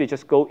usually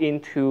just go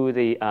into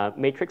the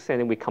matrix and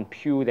then we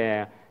compute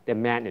their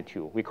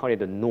magnitude. We call it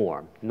the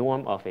norm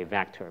of a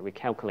vector. We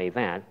calculate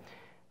that.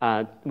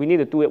 We need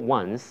to do it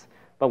once,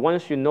 but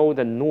once you know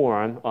the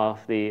norm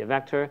of the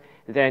vector,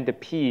 then the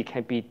P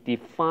can be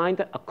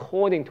defined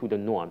according to the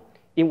norm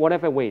in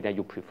whatever way that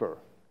you prefer.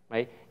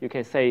 Right? You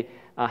can say,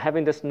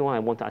 having this norm, I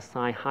want to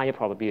assign higher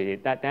probability.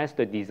 That's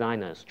the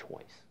designer's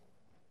choice.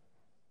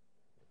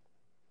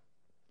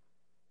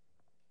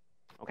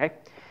 Okay?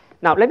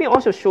 Now, let me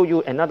also show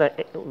you another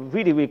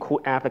really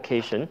cool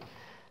application.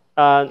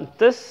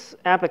 This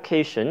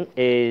application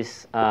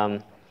is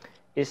about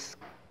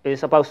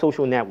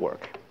social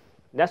network.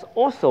 That's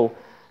also,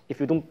 if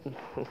you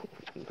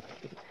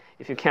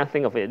can't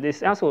think of it,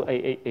 it's also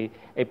a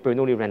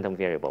Bernoulli random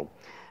variable.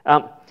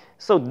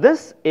 So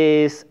this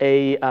is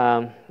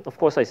of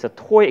course, it's a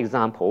toy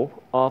example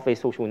of a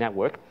social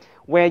network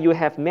where you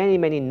have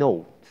many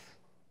nodes.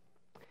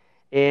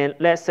 And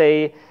let's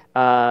say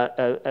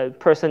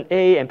person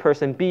A and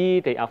person B,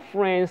 they are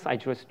friends. I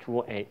just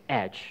draw an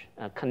edge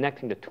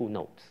connecting the 2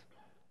 nodes.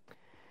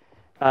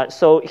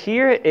 So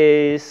here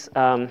is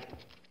a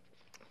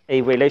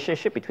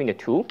relationship between the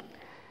 2.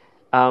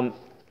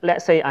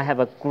 Let's say I have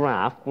a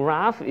graph.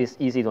 Graph is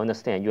easy to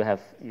understand. You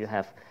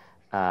have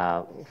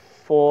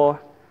 4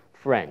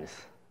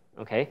 friends,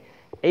 okay?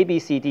 A, B,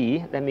 C,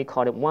 D, let me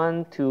call it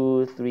 1,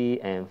 2, 3,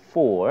 and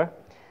 4.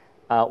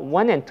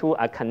 1 and 2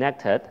 are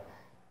connected.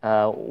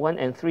 1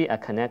 and 3 are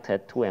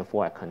connected. 2 and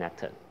 4 are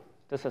connected.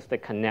 This is the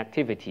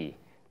connectivity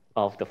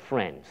of the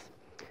friends.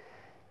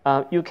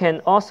 You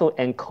can also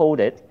encode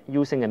it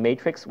using a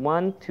matrix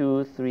 1,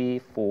 2, 3,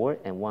 4,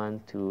 and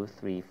 1, 2,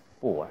 3,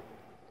 4.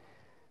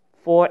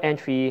 4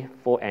 entries.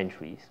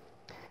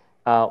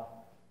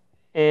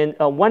 And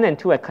 1 and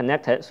 2 are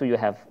connected, so you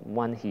have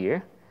 1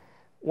 here.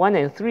 1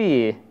 and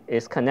 3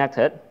 is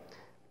connected.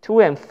 2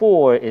 and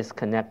 4 is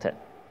connected.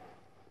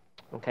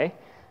 Okay?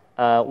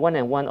 1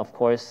 and 1, of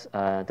course,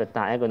 the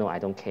diagonal, I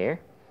don't care,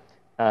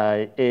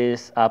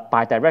 is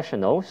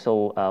bidirectional.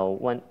 So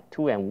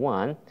 2 and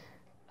 1,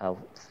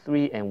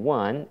 3 and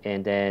 1,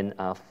 and then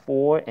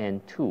 4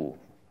 and 2.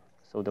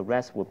 So the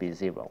rest will be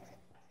 0.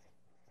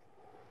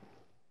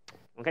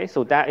 Okay,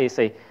 so that is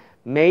a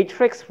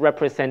matrix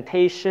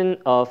representation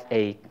of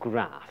a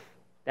graph.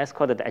 That's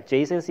called the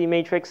adjacency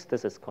matrix.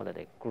 This is called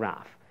a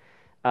graph.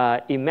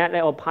 In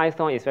MATLAB or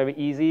Python, it's very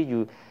easy.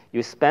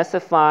 You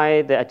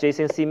specify the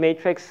adjacency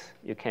matrix.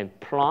 You can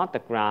plot the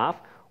graph,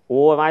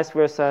 or vice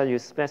versa. You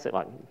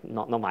specify,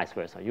 not vice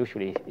versa.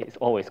 Usually, it's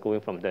always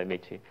going from the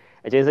matrix,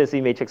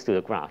 adjacency matrix to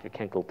the graph. You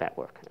can't go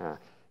backward.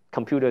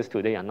 Computers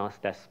today are not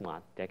that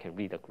smart. They can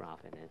read the graph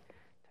and then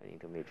turn it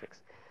into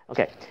matrix.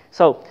 Okay,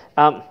 so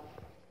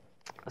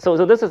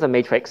so this is a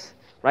matrix,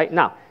 right?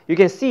 Now, you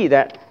can see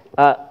that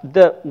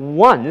the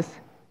 1s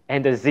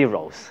and the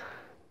 0s,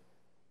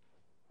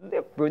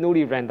 they're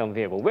Bernoulli random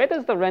variable. Where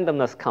does the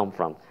randomness come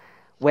from?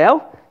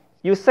 Well,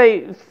 you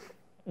say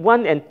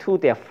 1 and 2,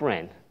 they are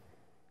friends.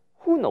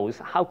 Who knows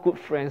how good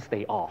friends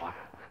they are?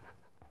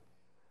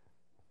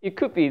 It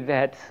could be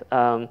that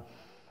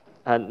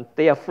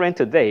they are friends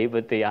today,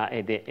 but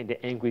they're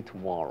angry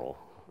tomorrow.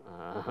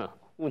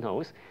 Who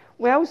knows?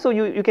 Well, so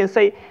you can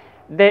say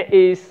there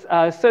is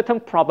a certain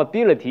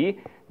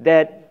probability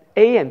that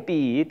A and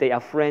B, they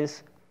are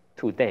friends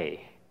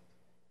today.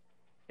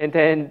 And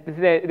then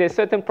there's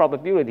certain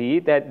probability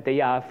that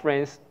they are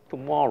friends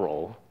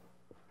tomorrow.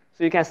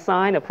 So you can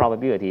assign a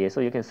probability.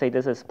 So you can say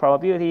this is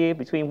probability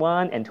between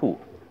 1 and 2.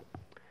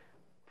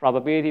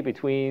 Probability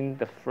between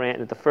the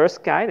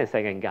first guy and the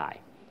second guy.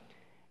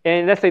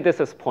 And let's say this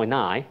is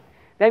 0.9.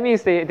 That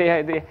means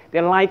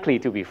they're likely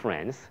to be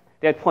friends.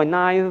 They're at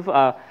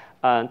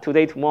 0.9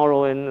 today,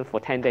 tomorrow, and for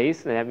 10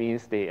 days. That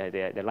means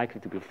they're likely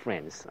to be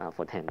friends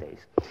for 10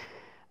 days.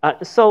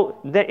 So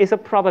there is a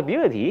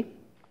probability.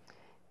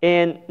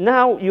 And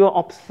now you're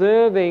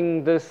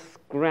observing this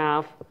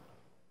graph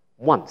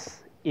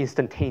once,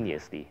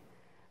 instantaneously.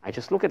 I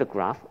just look at the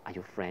graph. Are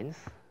you friends?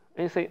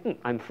 And you say,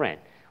 I'm friend.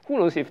 Who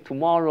knows if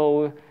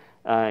tomorrow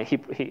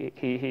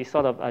he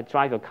sort of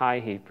drive your car,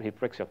 he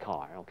breaks your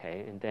car,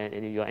 okay? And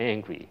then you're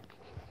angry.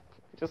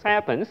 It just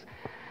happens.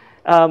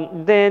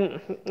 Then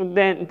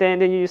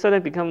you suddenly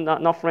become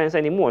not friends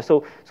anymore.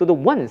 So the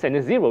ones and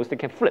the zeros, they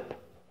can flip.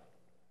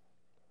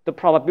 The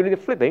probability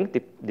of flipping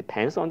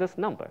depends on this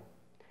number.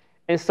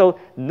 And so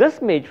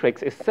this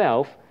matrix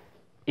itself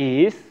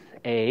is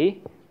a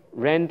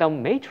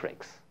random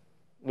matrix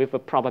with a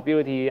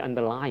probability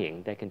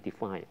underlying that can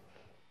define it.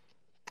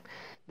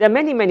 There are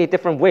many, many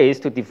different ways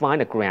to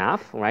define a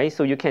graph, right?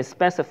 So you can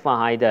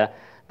specify the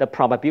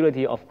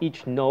probability of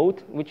each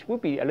node, which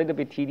would be a little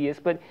bit tedious.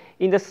 But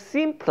in the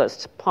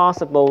simplest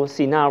possible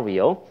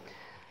scenario,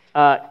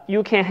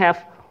 you can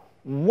have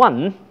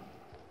one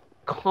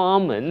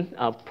common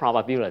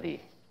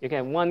probability. You can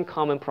have one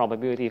common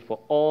probability for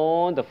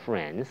all the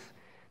friends.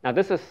 Now,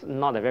 this is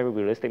not a very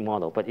realistic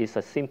model, but it's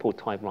a simple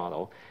type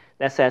model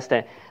that says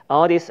that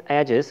all these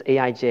edges,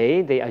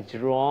 Aij, they are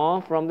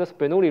drawn from this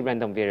Bernoulli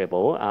random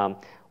variable,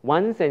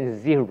 ones and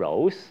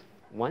zeros,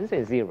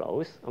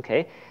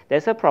 okay?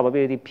 There's a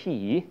probability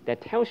P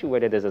that tells you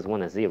whether this is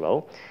 1 or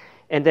 0.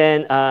 And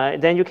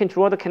then you can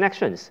draw the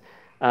connections.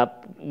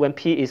 When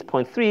P is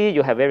 0.3,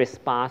 you have very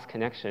sparse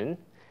connection.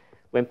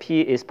 When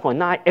P is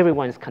 0.9,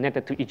 everyone is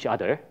connected to each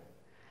other.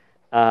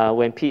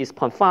 When P is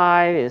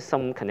 0.5, is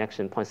some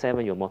connection.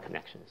 0.7, you have more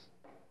connections.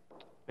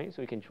 Right?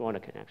 So you can draw the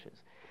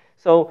connections.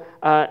 So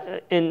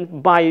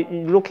and by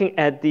looking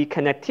at the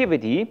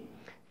connectivity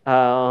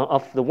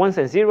of the ones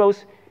and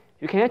zeros,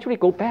 you can actually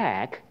go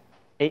back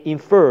and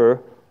infer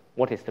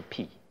what is the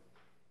P.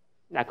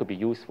 That could be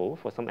useful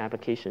for some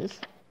applications.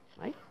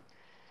 Right?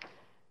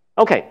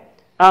 OK.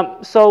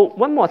 So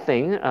one more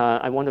thing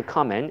I want to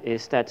comment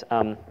is that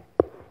I'm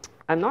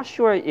not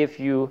sure if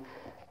you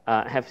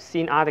have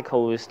seen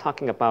articles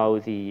talking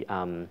about the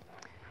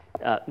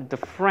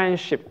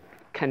friendship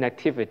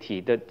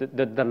connectivity,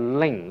 the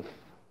length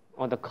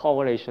or the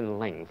correlation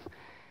length.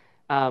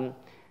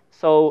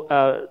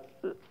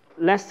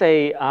 Let's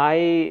say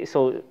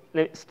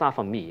let's start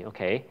from me,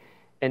 okay?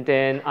 And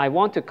then I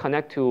want to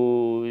connect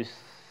to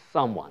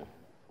someone,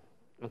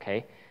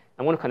 okay?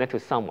 I want to connect to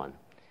someone,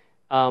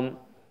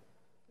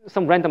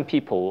 some random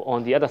people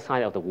on the other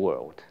side of the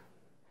world.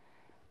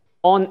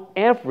 On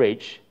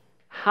average,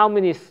 how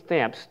many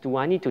steps do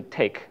I need to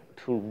take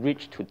to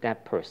reach to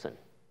that person?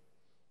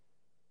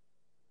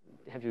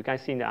 Have you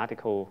guys seen the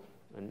article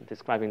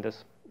describing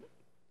this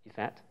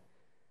effect?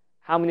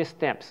 How many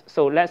steps?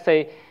 So let's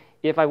say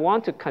if I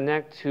want to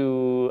connect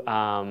to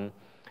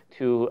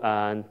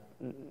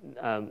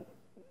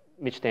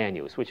Mitch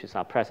Daniels, which is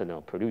our president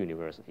of Purdue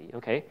University,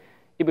 okay?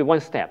 It'll be one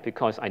step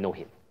because I know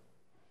him.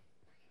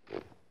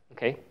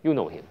 Okay, you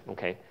know him,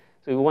 okay?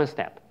 So one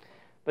step.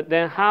 But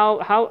then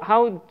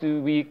how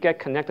do we get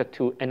connected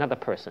to another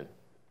person?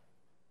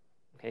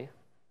 Okay,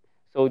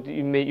 so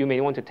you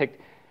may want to take.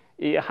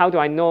 How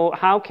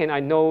can I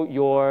know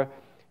your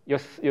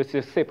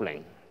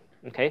sibling?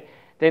 Okay,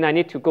 then I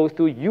need to go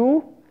through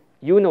you.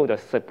 You know the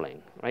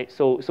sibling, right?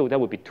 So that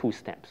would be 2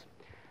 steps.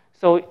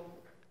 So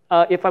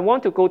if I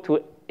want to go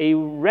to a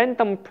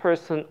random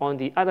person on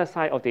the other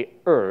side of the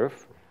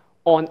Earth,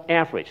 on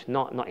average,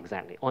 not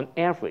exactly, on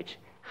average,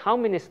 how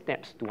many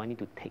steps do I need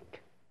to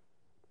take?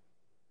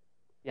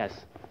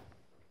 Yes.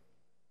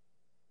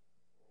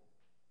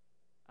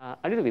 A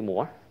little bit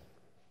more.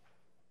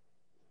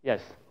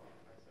 Yes.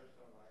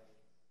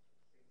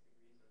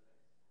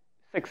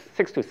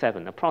 6 to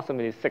 7,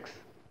 approximately 6.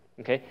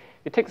 Okay.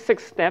 You take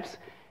 6 steps.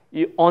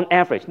 On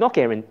average, not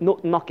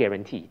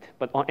guaranteed,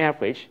 but on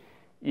average,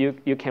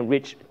 you can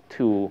reach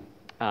to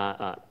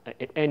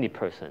any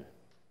person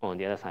on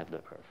the other side of the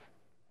Earth.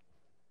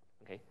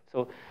 Okay.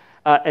 So,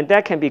 and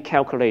that can be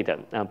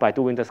calculated by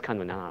doing this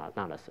kind of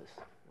analysis.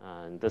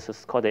 This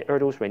is called the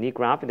Erdős-Rényi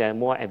graph. There are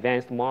more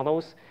advanced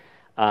models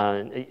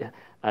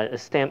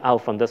stem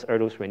out from this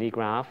Erdős-Rényi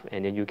graph,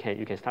 and then you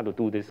can start to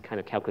do this kind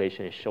of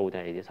calculation and show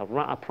that it is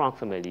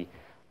approximately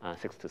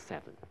 6 to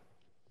 7.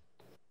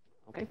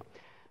 Okay.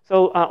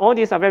 So all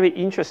these are very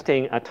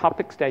interesting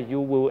topics that you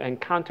will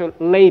encounter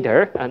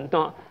later, and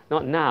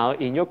not now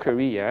in your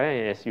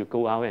career as you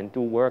go out and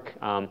do work.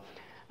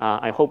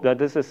 I hope that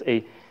this is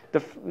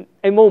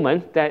a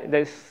moment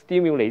that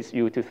stimulates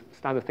you to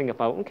start to think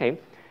about, okay,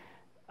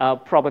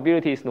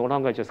 probability is no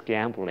longer just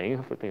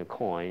gambling, flipping a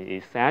coin.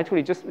 It's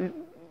actually just,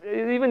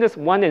 even just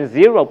 1 and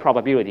 0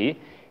 probability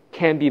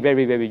can be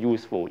very, very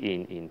useful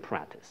in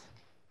practice.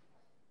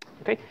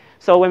 Okay,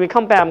 so when we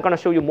come back, I'm going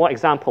to show you more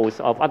examples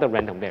of other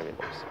random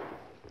variables.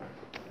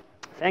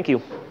 Thank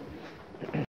you.